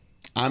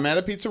I'm at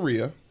a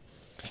pizzeria?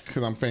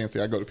 Because I'm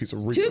fancy, I go to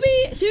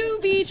pizzerias. To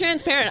be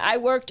transparent, I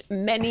worked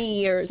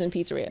many years in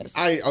pizzerias.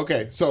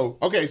 So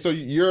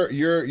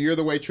you're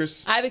the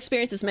waitress. I've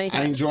experienced this many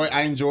times.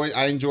 I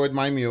enjoyed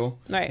my meal.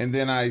 Right. And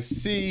then I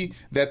see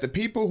that the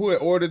people who had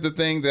ordered the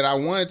thing that I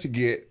wanted to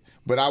get,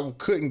 but I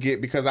couldn't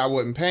get because I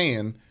wasn't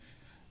paying,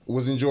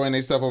 was enjoying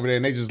their stuff over there,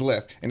 and they just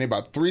left. And they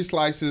bought 3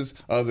 slices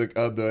of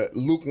the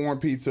lukewarm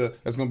pizza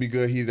that's gonna be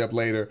good, heated up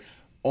later,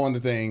 on the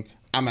thing.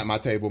 I'm at my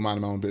table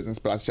minding my own business,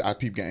 but I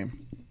peep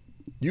game.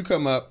 You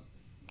come up,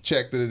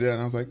 check, and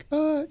I was like,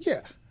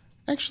 yeah.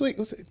 Actually,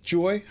 was it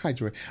Joy? Hi,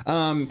 Joy.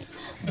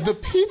 The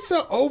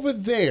pizza over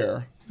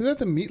there, is that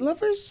the Meat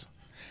Lovers?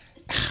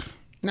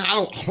 Now, I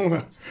don't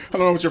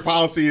know what your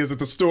policy is at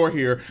the store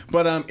here,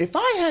 but if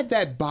I had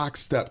that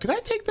boxed up, could I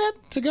take that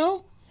to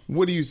go?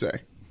 What do you say?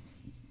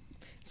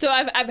 So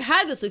I've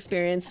had this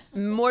experience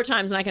more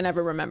times than I can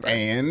ever remember.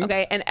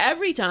 And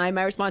every time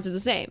my response is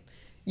the same.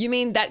 You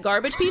mean that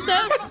garbage pizza?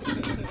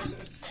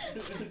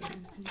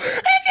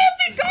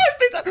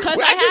 Because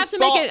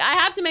I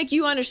have to make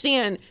you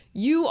understand.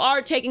 You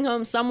are taking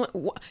home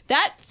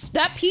that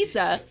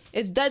pizza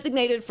is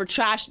designated for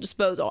trash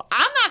disposal.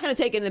 I'm not going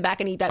to take it in the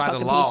back and eat that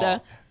fucking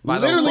pizza. By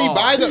Literally the law.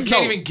 by the You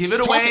can't even give it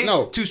away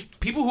no. to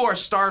people who are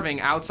starving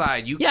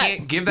outside. You Yes.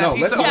 can't give that No,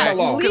 pizza let's talk away about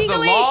law. because the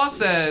Legally- law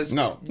says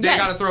No. they Yes.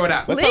 got to throw it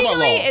out. Let's talk about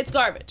Legally, law. it's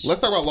garbage. Let's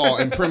talk about law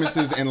and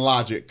premises and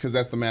logic, because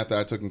that's the math that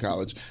I took in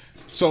college.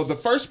 So the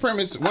first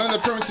premise, one of the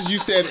premises you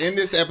said in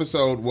this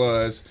episode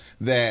was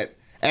that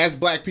as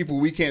black people,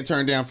 we can't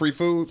turn down free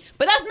food.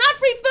 But that's not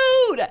free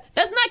food.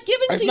 That's not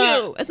given It's to not-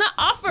 you. It's not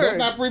offered. That's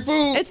not free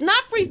food. It's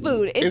not free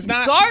food. It's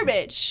not-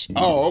 garbage.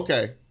 Oh,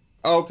 okay.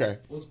 Okay.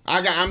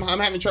 I'm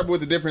having trouble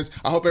with the difference.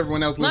 I hope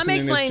everyone else Let me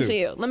listening explain is too. to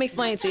you. Let me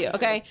explain to you,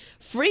 okay?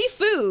 Free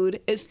food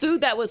is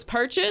food that was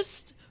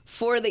purchased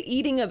for the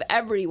eating of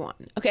everyone.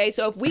 Okay,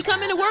 so if we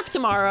come into work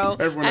tomorrow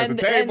Everyone at and,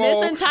 the table,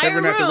 and this entire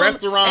everyone at the room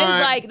restaurant,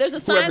 is like, there's a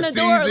sign on whoever the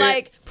door sees it.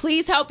 like,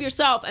 please help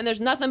yourself, and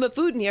there's nothing but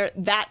food in here,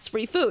 that's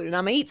free food, and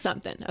I'm gonna eat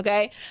something,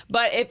 okay?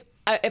 But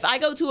if I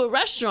go to a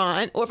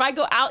restaurant or if I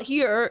go out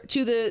here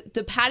to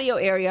the patio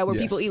area where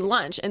people Yes. eat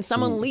lunch and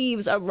someone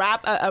leaves a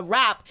wrap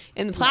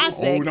in the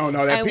plastic Oh no,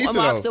 that and pizza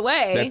walks though.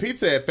 away, That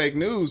pizza at Fake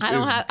News. I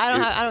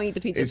don't eat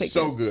the pizza. It's Fake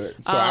so News. good.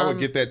 So I would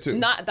get that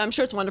too. I'm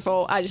sure it's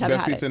wonderful. I just haven't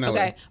Best had pizza it. in LA.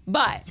 Okay,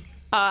 but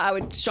I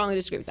would strongly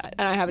disagree with that,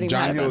 and I haven't even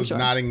John had it. but Hill I'm is sure.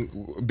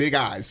 nodding, big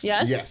eyes.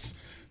 Yes? Yes.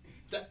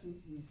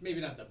 Maybe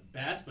not the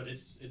best, but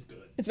it's good.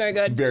 It's very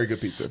good. Very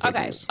good pizza. at Fake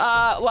Okay, News.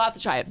 we'll have to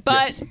try it. But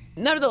Yes.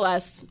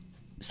 nevertheless,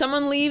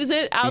 someone leaves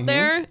it out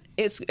there,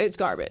 it's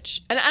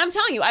garbage. And I'm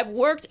telling you, I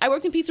worked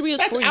in pizzerias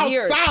That's for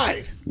years.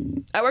 outside.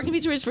 I worked in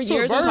pizzerias for So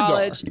years in birds are.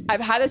 college.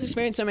 I've had this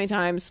experience so many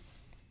times.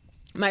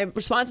 My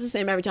response is the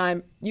same every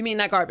time. You mean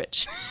that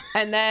garbage?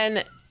 And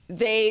then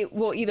they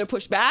will either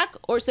push back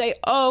or say,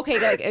 "Oh, okay,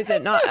 like, is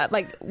it not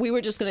like we were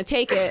just gonna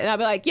take it?" And I'll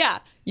be like, "Yeah,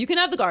 you can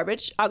have the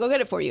garbage. I'll go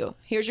get it for you.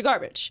 Here's your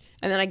garbage."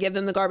 And then I give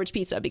them the garbage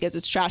pizza because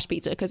it's trash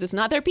pizza because it's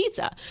not their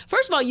pizza.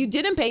 First of all, you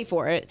didn't pay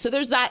for it, so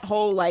there's that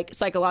whole like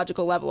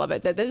psychological level of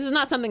it that this is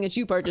not something that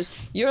you purchased.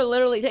 You're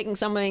literally taking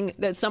something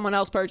that someone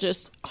else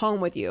purchased home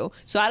with you.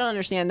 So I don't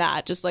understand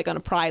that, just like on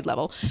a pride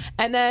level.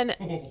 And then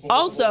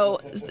also,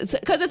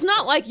 because it's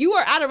not like you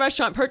are at a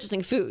restaurant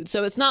purchasing food,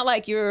 so it's not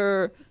like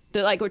you're.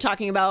 Like we're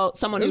talking about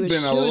someone There's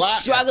who's been a lot-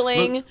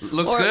 struggling.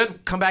 Looks or-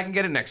 good. Come back and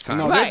get it next time.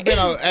 No, Right. there's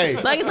been a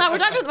hey. Like it's not. We're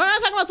not talking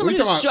about someone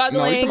who's No,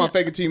 struggling. you're talking about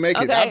fake it till you make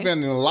it. Okay. I've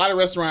been in a lot of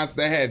restaurants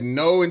that had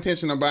no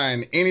intention of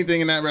buying anything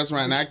in that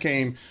restaurant, and I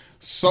came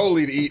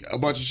solely to eat a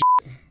bunch of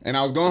shit. And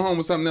I was going home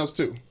with something else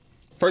too.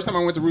 First time I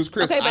went to Ruth's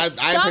Chris, Okay, I but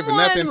didn't pay for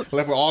nothing, left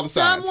with all the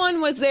sides.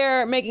 Someone was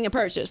there making a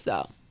purchase,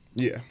 though.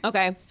 Yeah.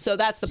 Okay, so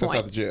that's the That's point.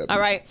 out the jib. All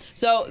right.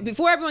 So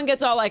before everyone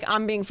gets all like,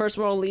 I'm being first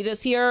world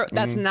elitist here,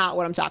 that's not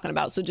what I'm talking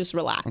about. So just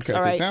relax. Okay,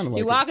 all it right. sounded like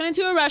You're it. walking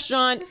into a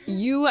restaurant.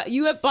 You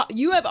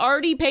have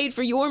already paid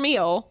for your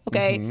meal.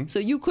 Okay. So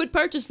you could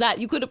purchase that.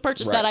 You could have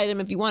purchased that Right.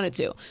 item if you wanted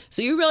to.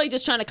 So you're really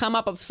just trying to come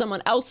up with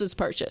someone else's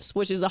purchase,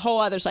 which is a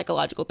whole other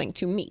psychological thing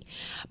to me.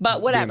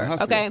 But whatever.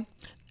 hustler. Okay.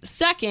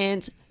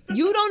 Second,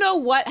 you don't know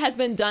what has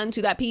been done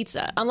to that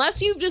pizza unless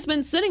you've just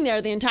been sitting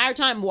there the entire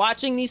time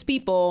watching these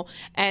people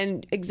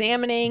and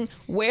examining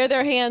where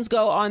their hands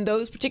go on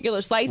those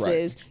particular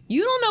slices. Right.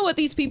 You don't know what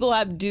these people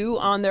have do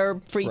on their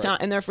free time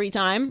in their free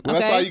time. Well,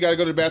 Okay. that's why you got to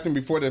go to the bathroom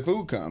before the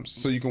food comes,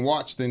 so you can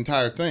watch the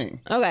entire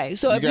thing. Okay,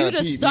 so You if you gotta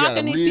just you stock gotta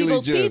in these really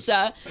people's just-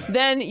 pizza,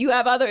 then you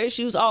have other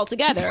issues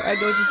altogether.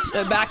 Which is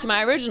back to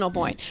my original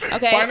point.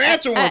 Okay,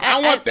 Financial ones.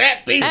 I want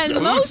that pizza. And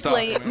Food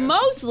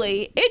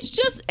mostly, it's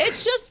just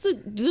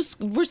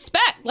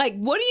respect. Like,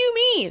 what do you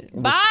mean?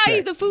 Buy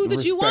Respect. the food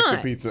that you Respect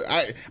want. the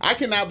pizza. I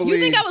cannot believe. You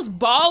think I was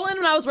balling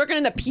when I was working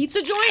in the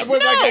pizza joint? I was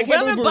No, like, I but can't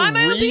I'm believe gonna buy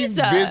my we're own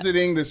pizza.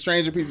 revisiting the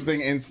Stranger Pizza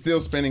thing and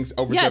still spending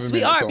over 7 Yes, we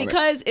minutes are, on it.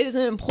 because it is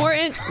an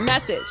important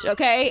message,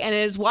 okay? And it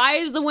is why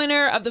is the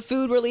winner of the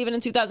food we're leaving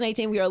in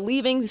 2018. We are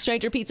leaving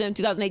Stranger Pizza in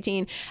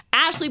 2018.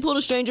 Ashley pulled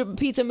a Stranger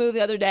Pizza move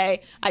the other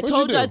day. I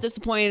told you you I do? was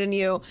disappointed in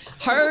you.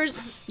 Hers,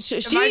 she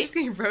Am I just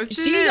getting roasted?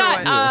 She or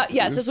got what?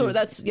 yes, This that's what is-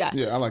 that's yeah.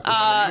 Yeah, I like this.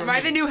 Am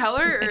I the new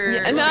Heller?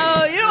 Or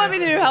No, you don't want me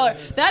to do Heller.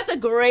 That's a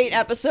great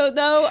episode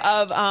though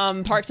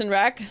of Parks and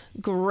Rec.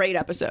 Great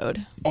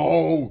episode.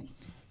 Oh,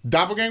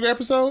 Doppelganger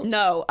episode?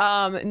 No,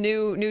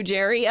 new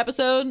Jerry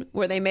episode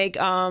where they make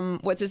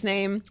what's his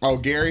name? Oh,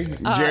 Gary?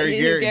 Gary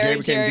Gary.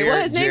 became Gary.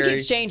 Well, his name Jerry,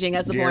 keeps changing.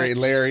 That's the Gary, point.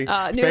 Larry.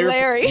 New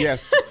Larry.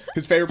 Yes.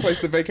 His favorite place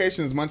to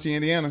vacation is Muncie,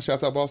 Indiana.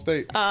 Shouts out Ball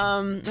State.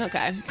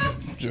 Okay.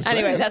 Just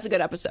Anyway, saying. that's a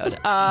good episode.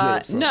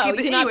 episode. No, Okay, you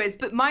but cannot- anyways,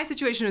 but my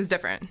situation was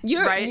different.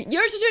 your right?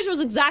 situation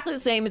was exactly the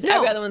same as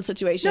every other one's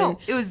situation. No,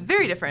 it was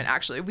very different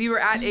actually. We were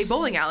at a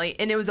bowling alley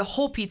and it was a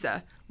whole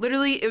pizza.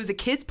 Literally, it was a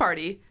kid's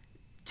party.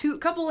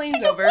 Couple lanes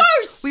It's the over.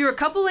 worst! We were a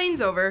couple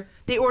lanes over.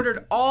 They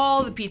ordered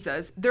all the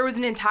pizzas. There was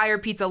an entire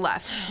pizza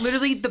left.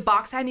 Literally, the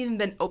box hadn't even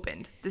been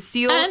opened. The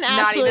seal And not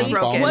Ashley, even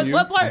broken. following you.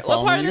 what part I'm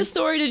following of you. the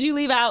story did you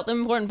leave out? The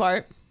important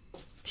part.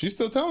 She's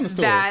still telling the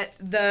story.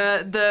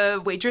 That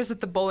the waitress at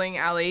the bowling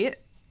alley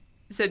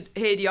said,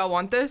 "Hey, do y'all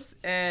want this?"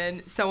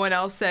 And someone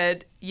else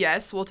said,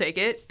 "Yes, we'll take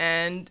it."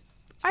 And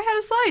I had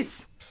a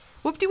slice.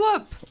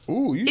 Whoop-de-whoop.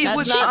 Ooh, you It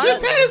was she not-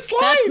 just had a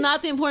slice. That's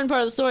not the important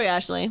part of the story,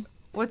 Ashley.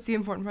 What's the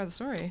important part of the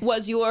story?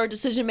 Was your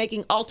decision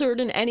making altered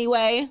in any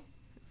way?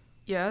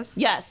 Yes.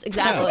 Yes, How?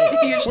 exactly.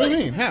 What do you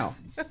mean? How?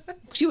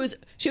 she was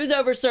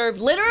overserved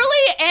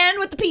literally and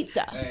with the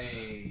pizza.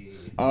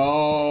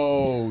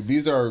 Oh,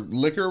 these are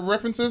liquor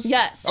references?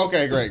 Yes.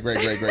 Okay, great.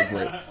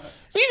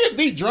 So you can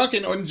be drunk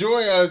and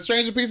enjoy a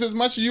stranger pizza as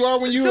much as you are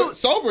when you're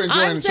sober enjoying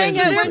I'm a saying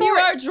stranger that pizza. when you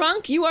are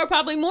drunk, you are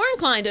probably more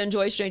inclined to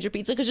enjoy stranger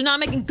pizza because you're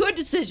not making good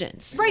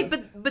decisions. Right,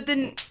 but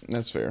then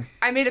That's fair.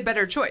 I made a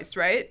better choice,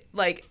 right?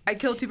 Like I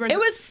killed 2 birds. It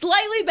was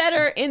slightly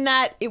better in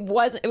that it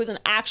was an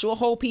actual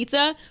whole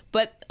pizza,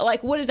 but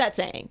like, what is that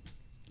saying?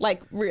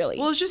 Like, really?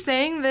 Well, it's just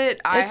saying that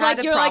I It's had like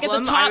a you're like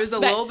problem. at the top.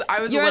 I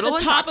was a little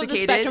top of the intoxicated.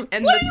 spectrum.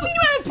 And What do you mean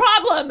you have a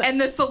problem?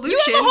 And the solution.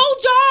 You have a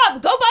whole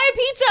job. Go buy a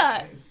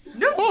pizza.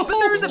 No, but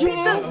there was a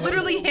pizza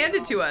literally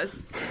handed to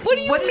us. What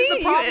do you What mean? is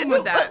the problem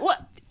with that?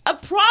 What? A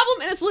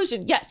problem and a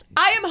solution. Yes,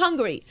 I am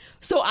hungry,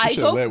 so I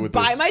should've go led with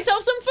buy this.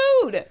 myself some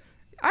food.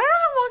 I don't know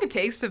how long it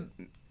takes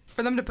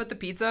for them to put the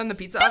pizza in the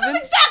pizza This oven. is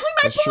exactly my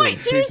That's true. point. You're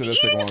just Pizza does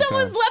take a eating long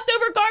someone's time.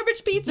 leftover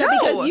garbage pizza No.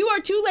 because you are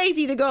too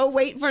lazy to go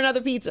wait for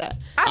another pizza.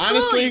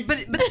 Honestly, but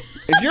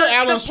if you're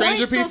out the on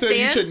stranger point still pizza,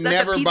 you should stands that the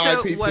never buy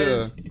pizza pizza.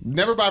 was-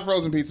 Never buy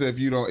frozen pizza if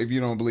you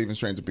don't believe in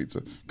stranger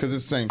pizza, because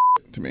it's the same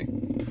to me.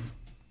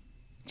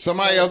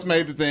 Somebody else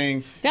made the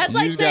thing. That's you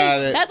like got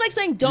saying it. that's like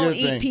saying You're don't the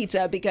eat thing.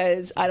 pizza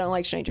because I don't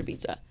like stranger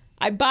pizza.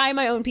 I buy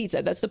my own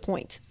pizza. That's the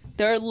point.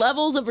 There are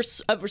levels of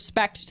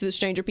respect to the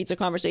stranger pizza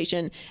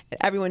conversation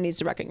that everyone needs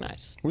to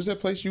recognize. Where's that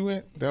place you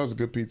went? That was a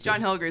good pizza.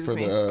 John Hill agrees for with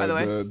me, by the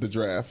way. The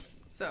draft.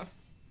 So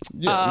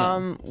Yeah,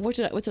 What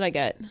did I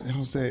get? I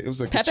don't say it was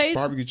like Pepe's?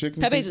 barbecue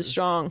chicken. Pepe's pizza. is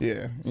strong.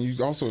 Yeah, and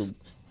you also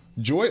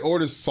Joy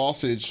orders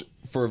sausage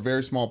for a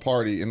very small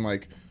party, and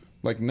like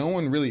no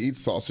one really eats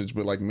sausage,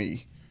 but like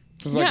me.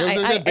 It's like Yeah,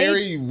 there's I a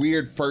very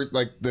weird first,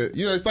 like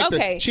it's like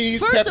Okay, the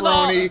cheese first of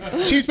all-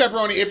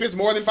 pepperoni. If it's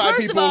more than 5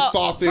 people,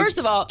 sausage. First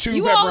of all, 2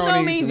 you pepperonis, all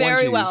know me and 1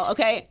 very cheese. well,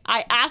 okay?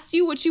 I asked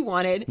you what you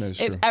wanted. That is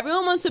If true.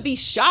 everyone wants to be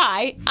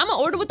shy, I'm gonna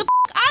order what the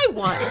I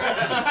want.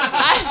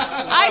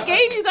 I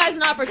gave you guys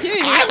an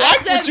opportunity. I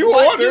like said, what you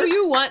what ordered. do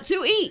you want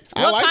to eat?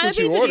 I What like kind what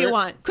of you pizza do you ordered.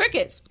 want?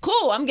 Crickets.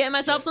 Cool. I'm getting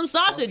myself some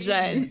sausage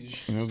then.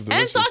 And it was And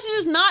delicious. sausage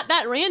is not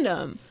that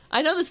random.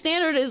 I know the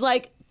standard is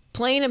like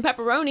plain and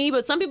pepperoni,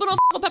 but some people don't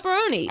with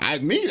pepperoni.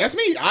 That's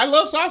me. I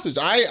love sausage.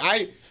 But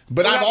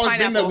What I've about always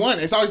been the pineapple? one.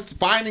 It's always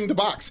finding the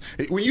box.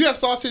 When you have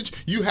sausage,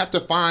 you have to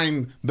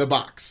find the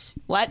box.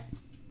 What?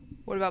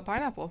 what about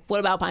pineapple? What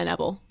about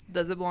pineapple?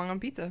 Does it belong on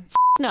pizza?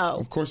 No.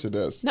 Of course it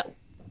does. No.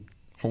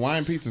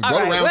 Hawaiian pizzas. All Go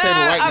to right, Round Table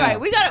right all now. right,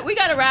 we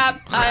got to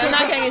wrap. I'm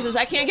not getting into this.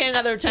 I can't get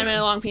another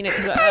 10-minute long pizza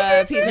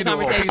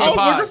conversation. I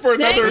was looking for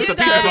Thank another you pizza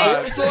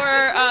guys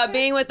pod. for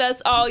being with us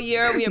all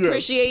year. We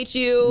appreciate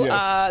you.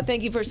 Yes.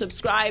 Thank you for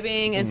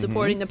subscribing and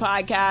supporting the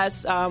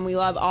podcast. We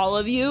love all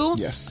of you.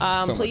 Yes,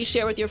 so Please much.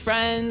 share with your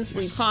friends.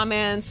 Leave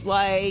comments,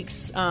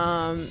 likes,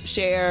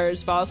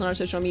 shares. Follow us on our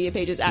social media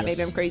pages at Yes.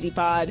 Maybe I'm Crazy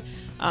Pod.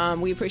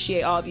 We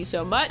appreciate all of you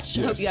so much.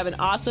 Yes. Hope you have an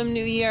awesome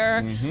new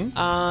year.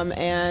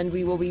 And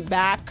we will be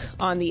back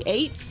on the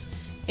 8th.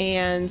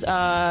 And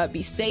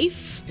be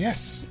safe.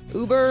 Yes.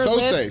 Uber, So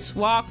Lyft, safe.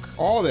 walk,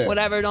 All that.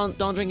 whatever. Don't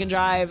drink and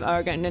drive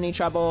or get in any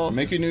trouble.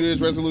 Make your New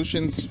Year's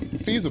resolutions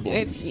feasible.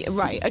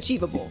 Right,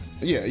 achievable.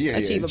 Yeah.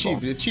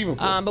 Achievable. Achievable.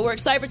 But we're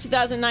excited for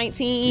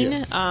 2019.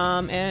 Yes.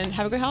 And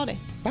have a great holiday.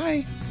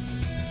 Bye.